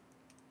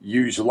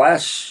 Use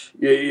less,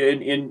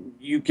 and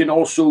you can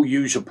also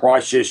use a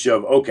process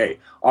of, okay,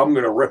 I'm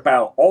going to rip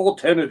out all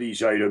 10 of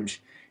these items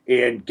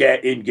and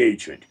get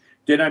engagement.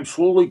 Then I'm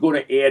slowly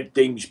going to add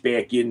things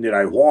back in that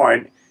I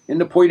want.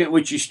 And the point at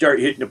which you start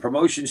hitting the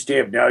promotions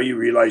tab, now you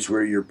realize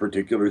where your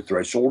particular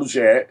threshold is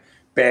at,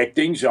 back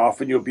things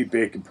off, and you'll be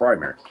back in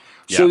primary.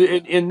 Yeah. So,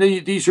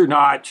 these are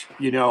not,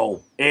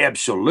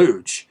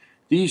 absolutes.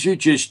 These are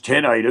just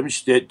 10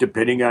 items that,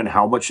 depending on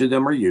how much of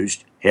them are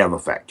used, have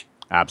effect.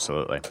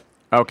 Absolutely.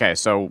 Okay,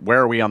 so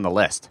where are we on the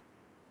list?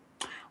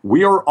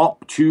 We are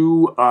up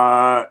to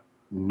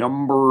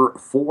number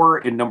 4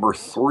 and number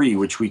 3,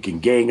 which we can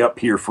gang up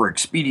here for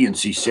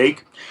expediency's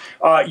sake.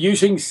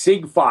 Using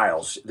SIG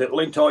files that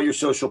link to all your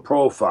social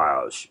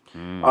profiles.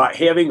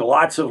 Having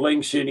lots of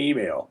links in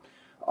email.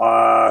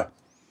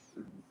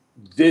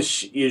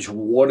 This is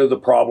one of the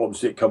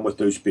problems that come with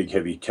those big,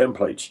 heavy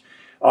templates.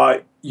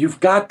 You've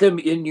got them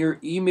in your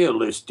email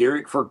list,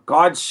 Derek. For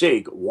God's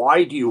sake,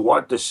 why do you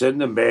want to send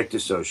them back to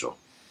social?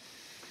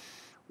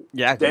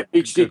 Yeah,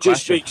 it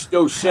just makes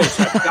no sense.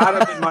 I've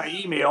got them in my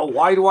email.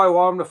 Why do I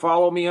want them to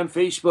follow me on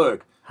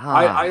Facebook?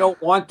 I don't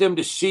want them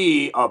to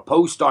see a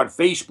post on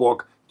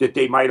Facebook that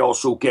they might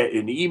also get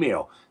in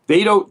email.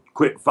 They don't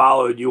quit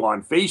following you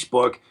on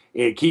Facebook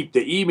and keep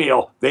the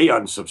email, they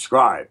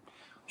unsubscribe.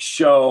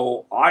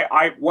 So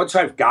I once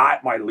I've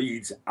got my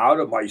leads out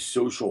of my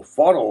social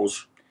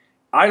funnels,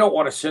 I don't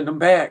want to send them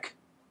back.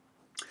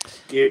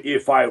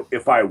 If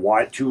I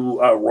want to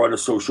run a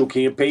social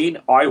campaign,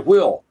 I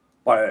will.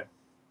 But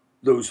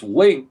those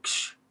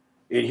links,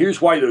 and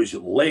here's why those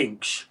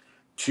links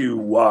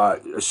to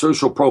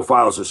social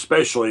profiles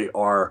especially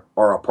are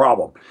a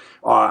problem.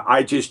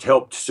 I just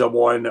helped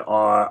someone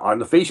on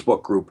the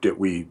Facebook group that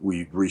we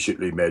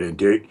recently met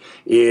into,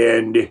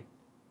 and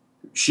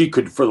she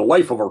could, for the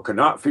life of her, could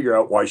not figure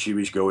out why she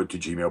was going to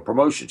Gmail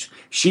promotions.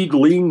 She'd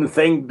lean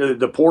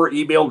the poor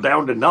email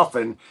down to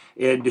nothing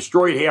and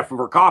destroyed half of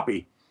her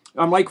copy.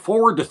 I'm like,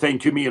 forward the thing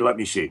to me and let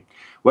me see.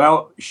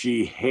 Well,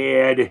 she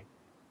had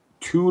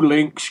 2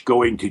 links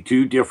going to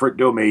 2 different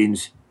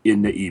domains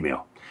in the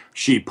email.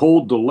 She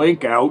pulled the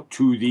link out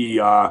to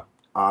the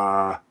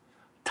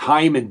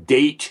time and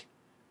date,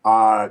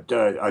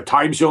 a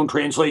time zone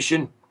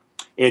translation,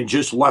 and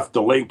just left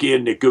the link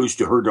in that goes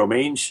to her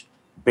domains.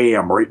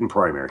 Bam, right in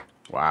primary.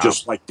 Wow.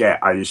 Just like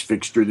that. I just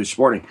fixed her this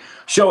morning.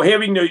 So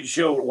having to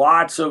show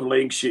lots of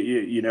links,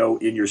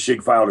 in your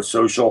SIG file to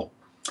social,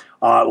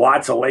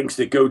 lots of links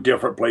that go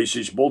different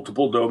places,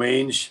 multiple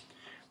domains,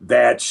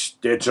 that's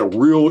a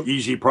real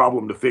easy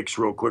problem to fix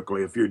real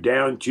quickly. If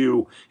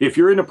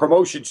you're in the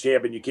promotions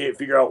tab and you can't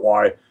figure out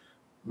why,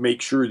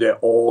 make sure that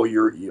all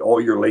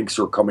your links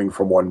are coming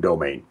from one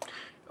domain,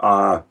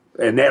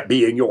 and that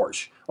being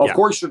yours. Of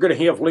course, you're going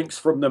to have links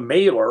from the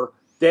mailer.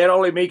 That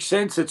only makes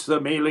sense. It's the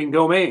mailing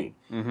domain.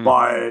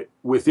 But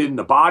within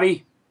the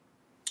body,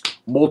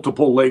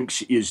 multiple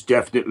links is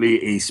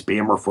definitely a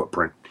spammer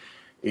footprint.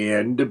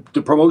 And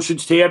the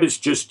promotions tab is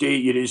just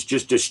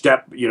a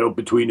step,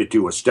 between the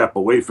two, a step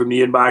away from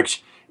the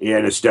inbox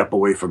and a step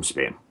away from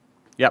spam.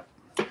 Yep.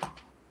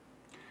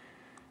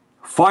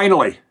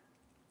 Finally,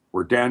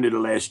 we're down to the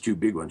last 2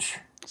 big ones.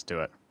 Let's do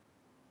it.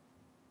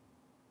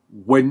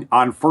 When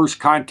on first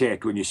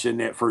contact, when you send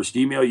that first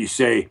email, you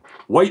say,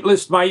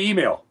 whitelist my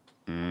email.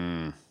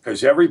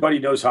 Because everybody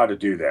knows how to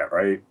do that,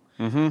 right?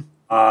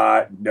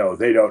 No,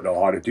 they don't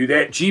know how to do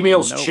that.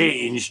 Gmail's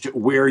changed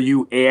where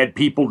you add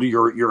people to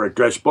your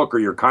address book or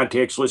your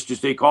contacts list,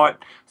 as they call it,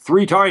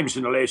 3 times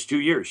in the last 2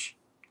 years.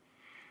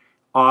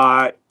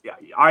 I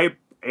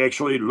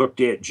actually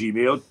looked at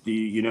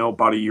Gmail,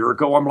 about a year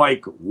ago. I'm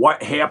like,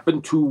 what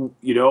happened to,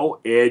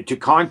 add to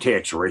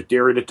contacts right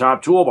there in the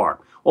top toolbar?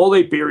 Oh,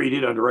 they buried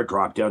it under a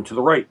drop down to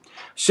the right.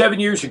 7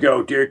 years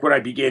ago, Derek, when I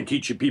began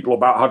teaching people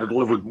about how to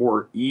deliver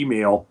more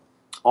email,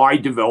 I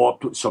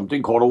developed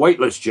something called a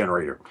whitelist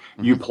generator.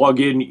 You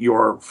plug in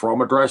your from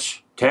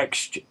address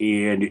text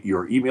and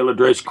your email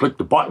address, click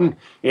the button,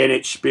 and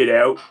it spit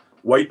out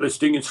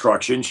whitelisting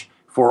instructions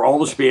for all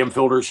the spam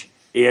filters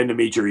and the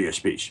major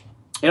ESPs.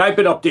 And I've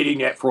been updating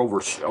that for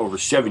over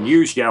 7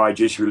 years now. I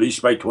just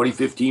released my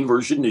 2015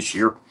 version this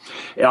year.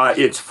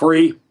 It's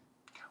free.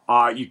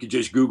 You could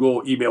just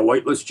Google email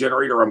whitelist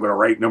generator. I'm going to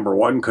write number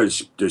 1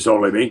 because there's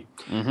only me.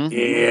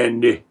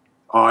 And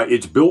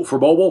it's built for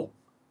mobile.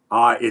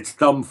 It's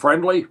thumb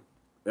friendly.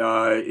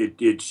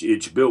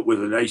 It's built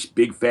with a nice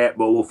big fat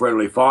mobile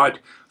friendly font.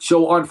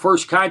 So on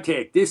first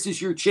contact, this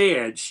is your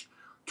chance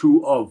to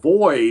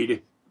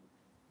avoid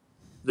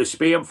the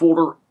spam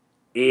folder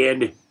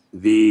and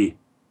the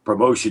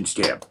promotions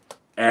tab.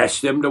 Ask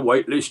them to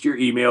whitelist your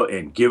email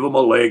and give them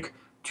a link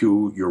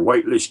to your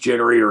whitelist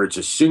generator. It's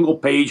a single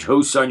page,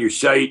 hosts on your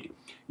site.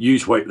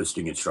 Use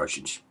whitelisting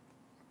instructions.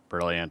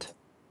 Brilliant.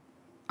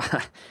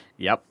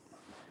 Yep.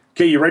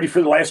 Okay, you ready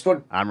for the last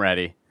one? I'm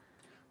ready.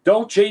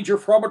 Don't change your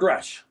from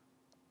address.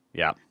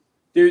 Yeah.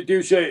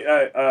 There's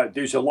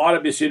a lot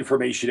of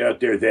misinformation out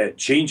there that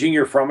changing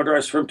your from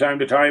address from time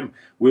to time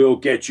will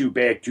get you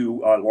back to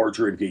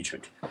larger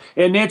engagement.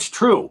 And that's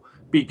true,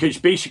 because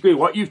basically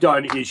what you've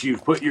done is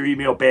you've put your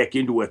email back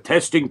into a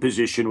testing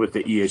position with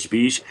the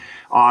ESPs.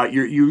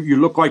 You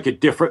look like a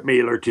different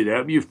mailer to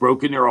them. You've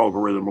broken their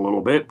algorithm a little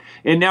bit,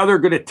 and now they're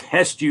going to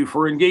test you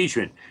for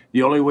engagement.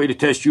 The only way to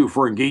test you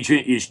for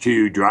engagement is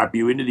to drop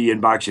you into the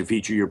inbox and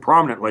feature you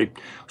prominently.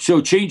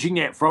 So changing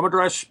that from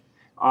address,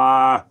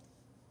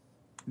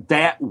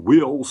 that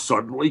will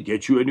suddenly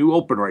get you a new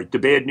open rate. The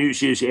bad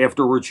news is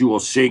afterwards you will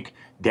sink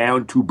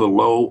down to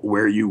below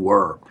where you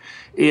were.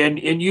 And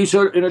use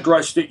an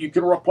address that you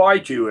can reply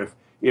to.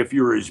 If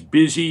you're as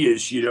busy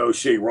as,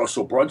 say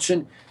Russell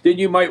Brunson, then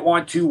you might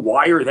want to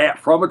wire that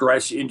from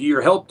address into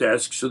your help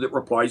desk so that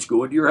replies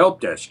go into your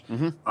help desk.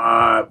 When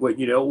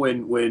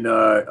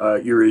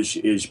you're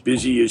as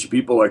busy as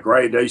people like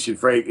Ryan Dice and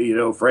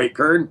Frank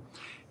Kern,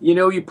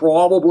 you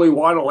probably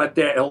want to let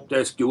that help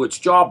desk do its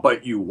job,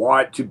 but you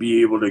want to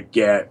be able to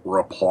get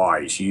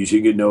replies.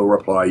 Using a no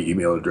reply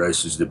email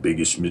address is the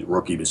biggest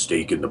rookie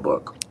mistake in the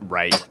book.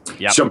 Right.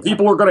 Yep. Some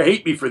people are going to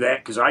hate me for that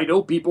because I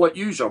know people that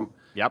use them.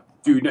 Yep.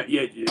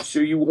 So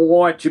you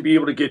want to be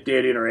able to get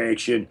that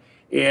interaction,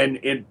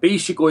 and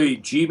basically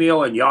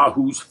Gmail and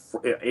Yahoo's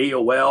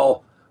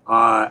AOL,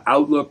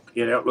 Outlook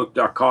and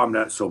Outlook.com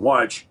not so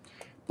much,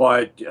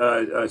 but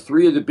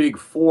three of the big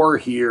four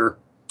here,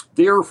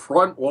 their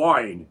front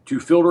line to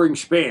filtering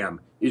spam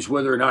is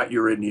whether or not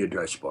you're in the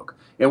address book.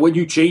 And when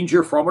you change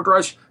your from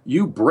address,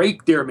 you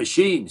break their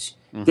machines.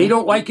 They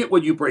don't like it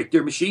when you break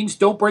their machines.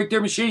 Don't break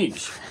their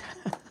machines.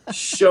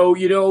 So,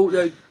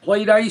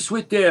 play nice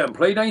with them.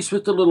 Play nice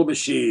with the little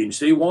machines.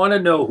 They want to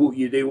know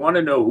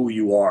who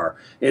you are.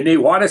 And they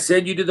want to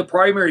send you to the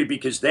primary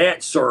because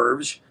that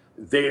serves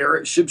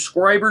their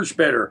subscribers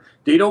better.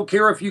 They don't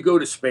care if you go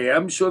to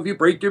spam. So if you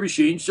break their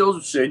machines,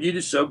 they'll send you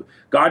to some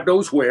God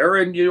knows where,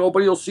 and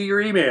nobody will see your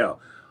email.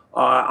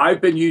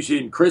 I've been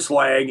using Chris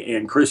Lang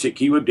and Chris at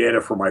Keyweb Data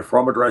for my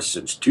from address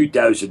since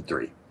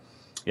 2003.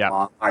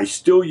 Yeah, I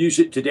still use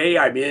it today.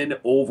 I'm in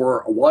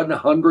over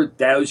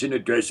 100,000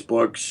 address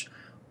books.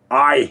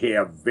 I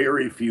have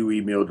very few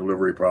email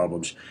delivery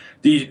problems.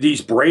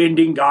 These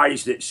branding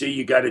guys that say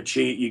you got to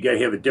change, you got to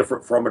have a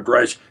different from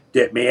address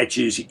that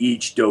matches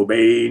each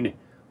domain,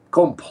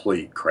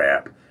 complete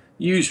crap.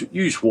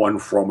 Use one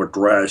from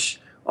address.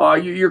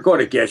 You're going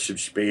to get some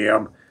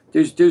spam.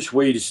 There's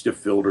ways to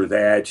filter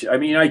that. I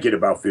mean, I get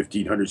about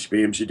 1,500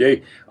 spams a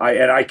day,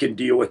 and I can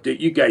deal with it.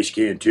 You guys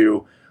can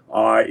too.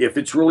 If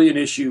it's really an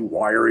issue,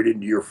 wire it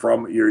into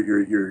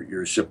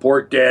your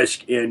support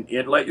desk and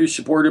let your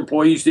support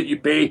employees that you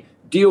pay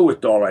deal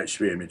with all that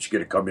spam. It's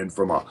going to come in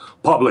from a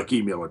public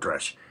email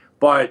address.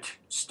 But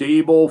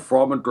stable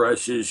from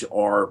addresses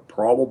are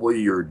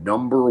probably your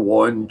number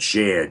one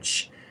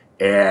chance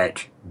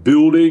at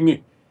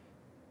building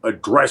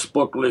address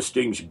book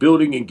listings,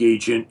 building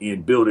engagement,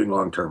 and building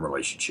long-term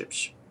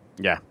relationships.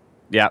 Yeah.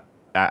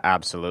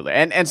 Absolutely.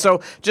 And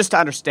so just to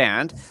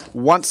understand,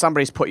 once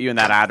somebody's put you in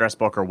that address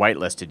book or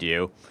whitelisted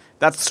you,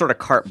 that's sort of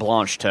carte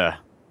blanche to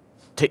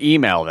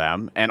email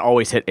them and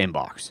always hit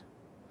inbox.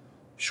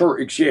 Sure,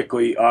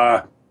 exactly.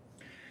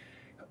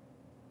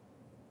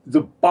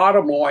 The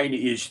bottom line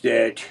is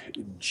that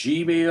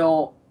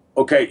Gmail,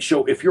 okay,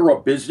 so if you're a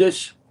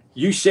business,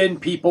 you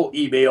send people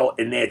email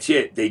and that's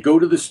it. They go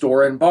to the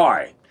store and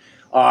buy.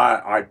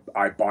 I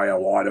buy a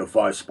lot of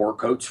sport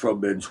coats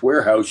from Men's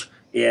Wearhouse,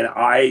 and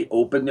I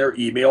open their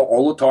email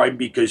all the time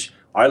because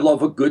I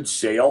love a good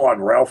sale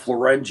on Ralph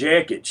Lauren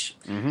jackets.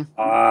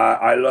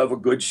 I love a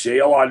good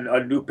sale on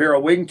a new pair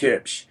of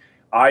wingtips.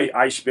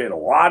 I spend a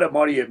lot of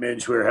money at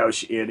Men's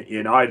Wearhouse,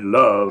 and I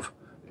love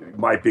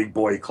my big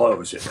boy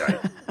clothes at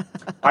night.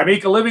 I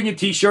make a living in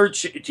t-shirts,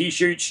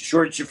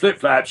 shorts, and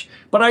flip-flops,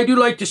 but I do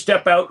like to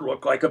step out and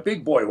look like a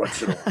big boy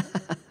once in a while.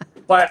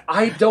 But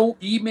I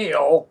don't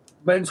email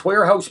Men's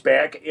Wearhouse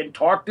back and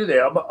talk to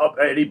them,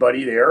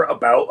 anybody there,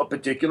 about a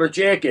particular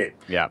jacket.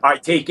 Yeah. I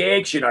take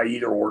action. I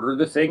either order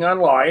the thing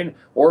online,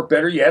 or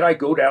better yet, I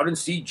go down and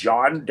see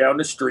John down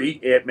the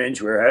street at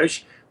Men's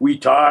Wearhouse. We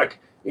talk,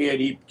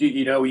 and he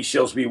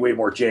sells me way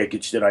more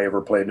jackets than I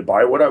ever planned to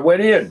buy when I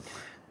went in.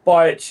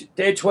 But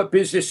that's what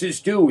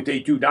businesses do. They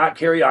do not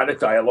carry on a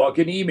dialogue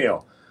in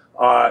email.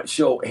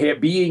 So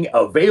being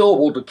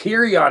available to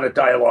carry on a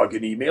dialogue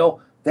in email,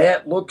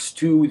 that looks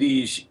to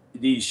these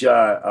ESPs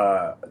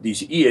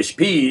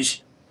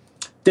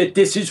that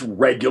this is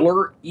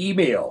regular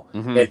email,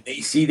 and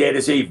they see that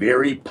as a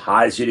very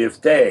positive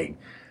thing.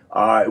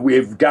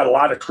 We've got a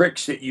lot of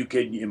tricks that you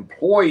can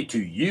employ to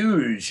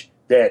use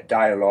that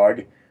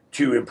dialogue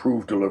to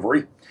improve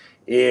delivery,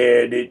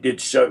 and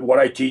it's what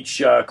I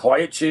teach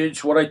clients,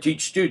 it's what I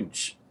teach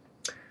students.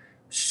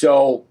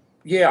 So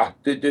yeah,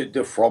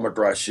 the from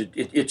address,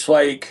 it's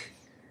like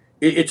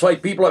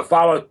people that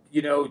follow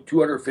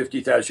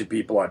 250,000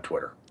 people on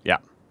Twitter. Yeah.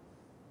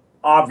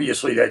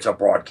 Obviously, that's a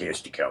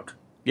broadcast account.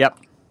 Yep.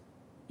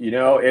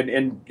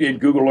 And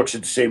Google looks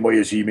at the same way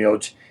as email.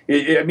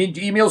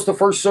 Email's the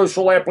first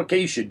social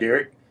application,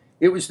 Derek.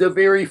 It was the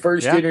very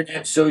first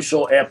internet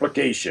social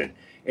application.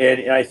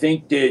 And I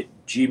think that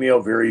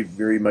Gmail very,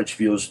 very much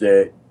feels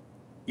that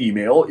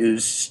email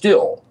is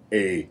still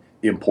a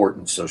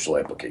important social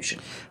application.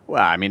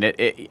 Well, I mean,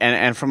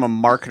 and from a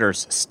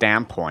marketer's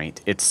standpoint,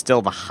 it's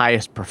still the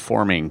highest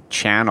performing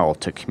channel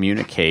to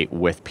communicate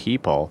with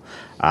people.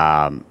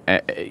 And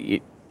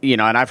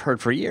I've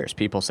heard for years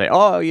people say,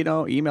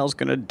 email's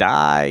going to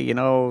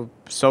die,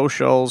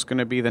 social's going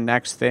to be the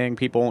next thing.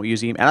 People won't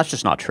use email. And that's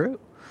just not true.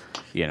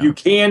 You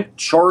can't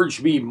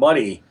charge me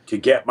money to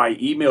get my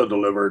email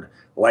delivered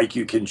like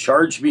you can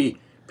charge me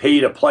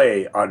pay to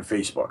play on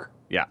Facebook.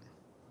 Yeah.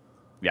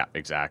 Yeah,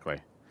 exactly.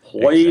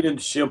 Plain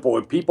and simple.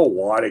 And people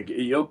want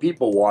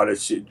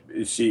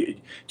to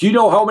see. Do you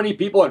know how many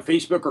people on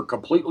Facebook are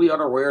completely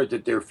unaware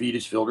that their feed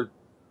is filtered?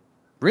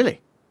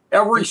 Really?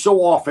 Every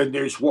so often,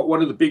 there's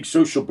one of the big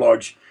social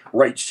blogs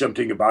writes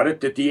something about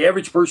it, that the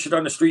average person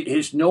on the street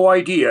has no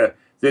idea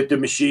that the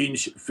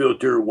machines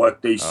filter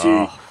what they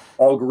see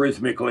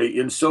algorithmically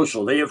in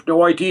social. They have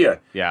no idea.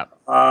 Yeah.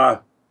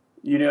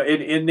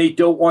 And they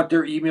don't want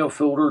their email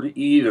filtered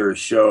either.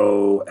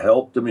 So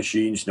help the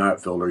machines not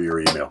filter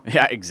your email.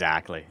 Yeah,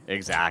 exactly.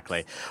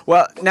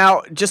 Well,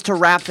 now, just to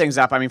wrap things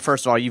up, I mean,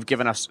 first of all, you've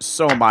given us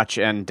so much,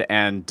 and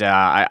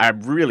I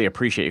really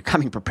appreciate you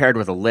coming prepared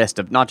with a list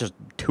of not just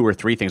 2 or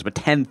 3 things, but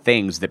 10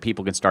 things that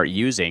people can start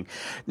using.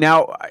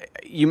 Now,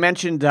 you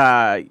mentioned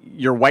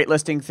your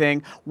whitelisting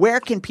thing. Where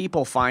can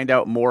people find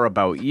out more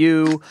about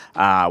you,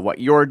 what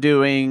you're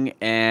doing,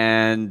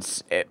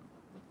 and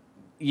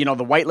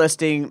the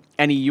whitelisting,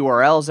 any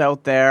URLs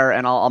out there,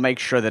 and I'll make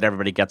sure that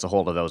everybody gets a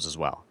hold of those as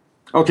well.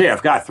 Okay,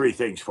 I've got 3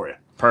 things for you.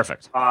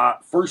 Perfect.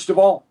 First of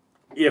all,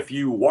 if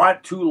you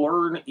want to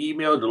learn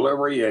email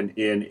delivery and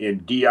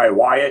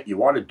DIY it, you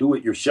want to do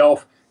it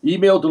yourself,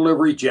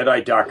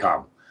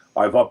 emaildeliveryjedi.com.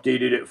 I've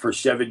updated it for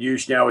 7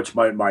 years now. It's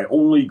my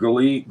only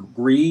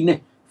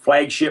green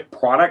flagship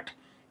product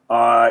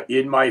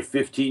in my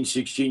 15,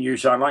 16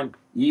 years online.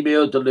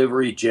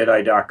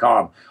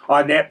 emaildeliveryjedi.com.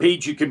 On that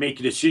page, you can make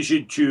a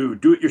decision to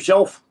do it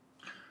yourself,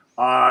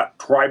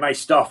 try my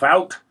stuff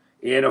out,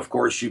 and of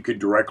course, you could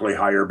directly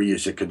hire me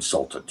as a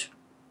consultant.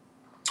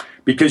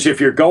 Because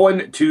if you're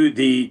going to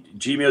the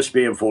Gmail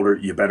spam folder,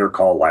 you better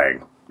call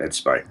Lang.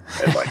 That's my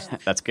advice.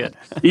 That's good.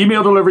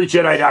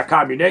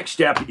 emaildeliveryjedi.com. Your next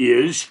step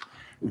is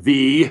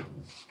the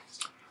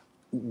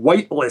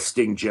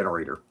whitelisting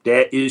generator.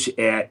 That is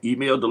at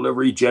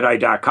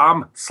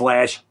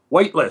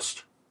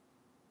emaildeliveryjedi.com/whitelist.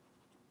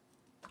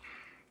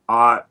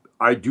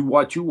 I do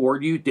want to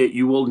warn you that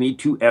you will need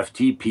to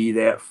FTP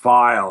that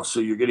file. So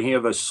you're going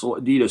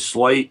to need a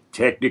slight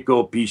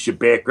technical piece of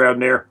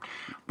background there.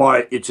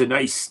 But it's a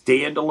nice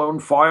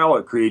standalone file.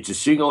 It creates a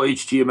single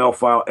HTML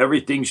file.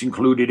 Everything's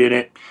included in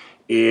it.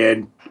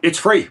 And it's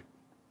free.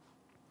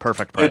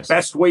 Perfect price. The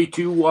best way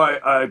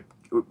to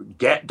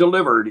get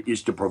delivered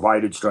is to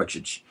provide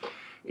instructions.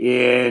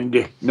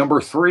 And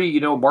number 3,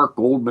 Mark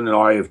Goldman and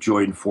I have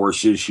joined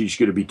forces. He's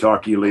going to be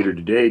talking to you later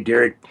today,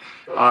 Derek.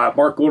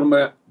 Mark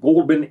Goldman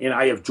and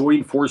I have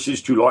joined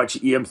forces to launch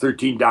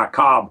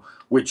em13.com,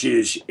 which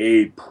is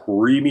a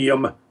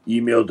premium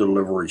email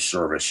delivery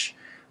service.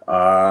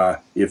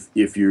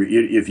 If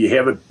you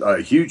have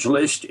a huge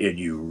list and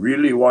you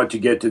really want to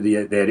get to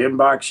that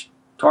inbox,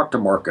 talk to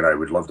Mark and I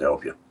would love to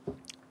help you.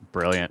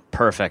 Brilliant.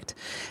 Perfect.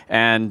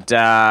 And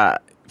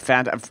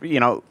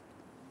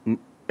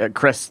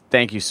Chris,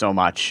 thank you so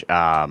much.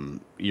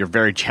 You're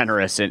very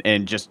generous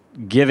in just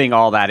giving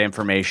all that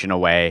information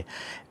away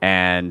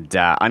and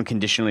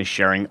unconditionally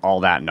sharing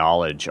all that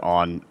knowledge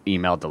on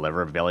email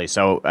deliverability.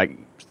 So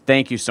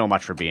thank you so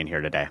much for being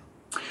here today.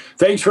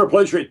 Thanks for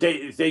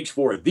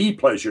the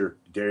pleasure,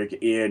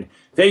 Derek, and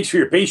thanks for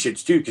your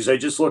patience too, because I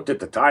just looked at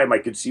the time. I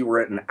could see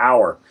we're at an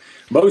hour.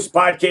 Most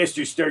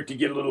podcasters start to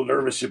get a little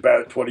nervous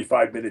about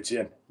 25 minutes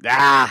in.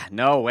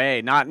 No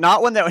way.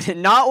 Not when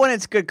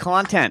it's good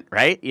content,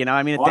 right?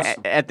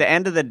 Awesome. At the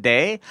end of the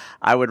day,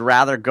 I would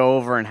rather go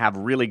over and have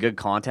really good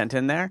content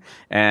in there.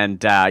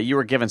 And you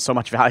were given so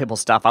much valuable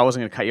stuff. I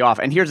wasn't going to cut you off.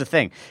 And here's the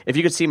thing: if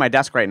you could see my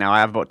desk right now,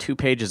 I have about 2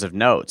 pages of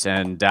notes,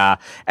 and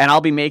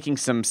I'll be making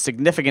some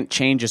significant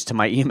changes to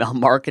my email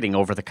marketing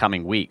over the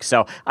coming week.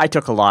 So I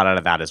took a lot out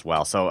of that as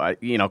well. So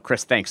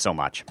Chris, thanks so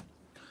much.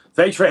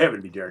 Thanks for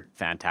having me, Derek.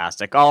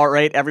 Fantastic. All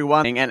right,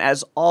 everyone. And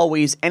as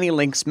always, any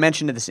links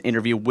mentioned in this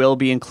interview will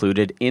be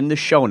included in the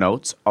show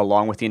notes,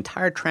 along with the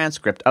entire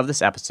transcript of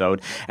this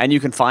episode. And you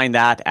can find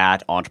that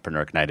at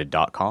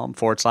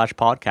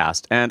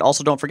entrepreneurignited.com/podcast. And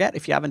also, don't forget,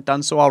 if you haven't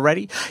done so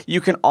already, you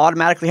can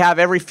automatically have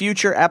every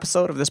future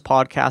episode of this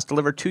podcast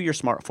delivered to your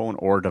smartphone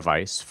or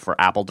device. For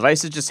Apple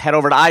devices, just head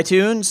over to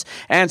iTunes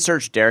and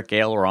search Derek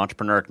Gale or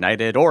Entrepreneur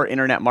Ignited or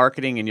Internet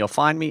Marketing, and you'll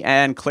find me,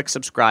 and click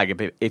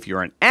subscribe. If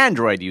you're an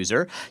Android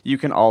user, you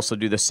can also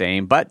do the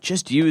same, but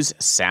just use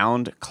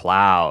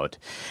SoundCloud.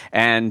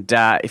 And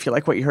if you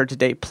like what you heard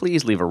today,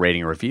 please leave a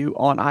rating or review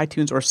on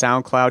iTunes or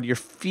SoundCloud. Your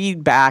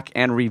feedback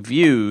and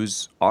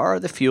reviews are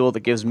the fuel that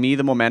gives me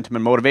the momentum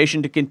and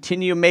motivation to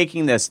continue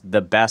making this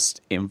the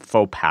best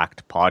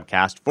info-packed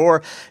podcast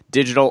for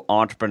digital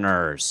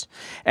entrepreneurs.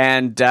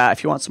 And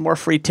if you want some more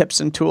free tips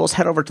and tools,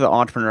 head over to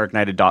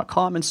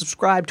theentrepreneurignited.com and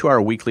subscribe to our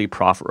weekly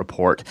Profit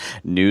Report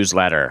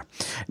newsletter.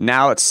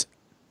 Now it's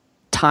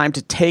time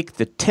to take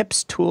the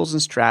tips, tools,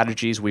 and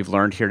strategies we've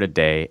learned here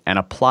today and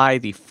apply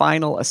the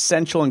final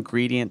essential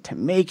ingredient to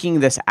making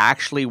this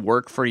actually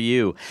work for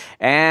you.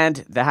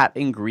 And that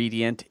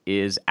ingredient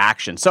is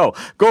action. So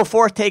go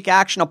forth, take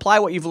action, apply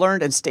what you've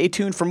learned, and stay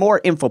tuned for more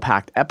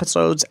info-packed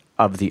episodes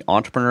of the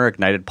Entrepreneur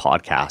Ignited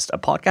podcast, a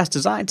podcast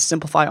designed to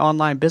simplify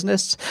online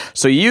business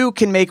so you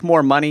can make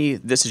more money.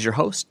 This is your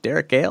host,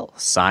 Derek Gale,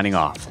 signing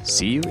off.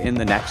 See you in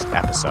the next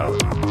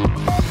episode.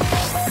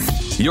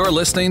 You're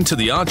listening to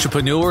the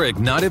Entrepreneur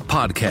Ignited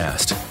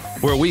podcast.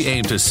 where we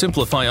aim to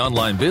simplify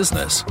online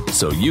business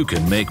so you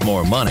can make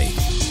more money.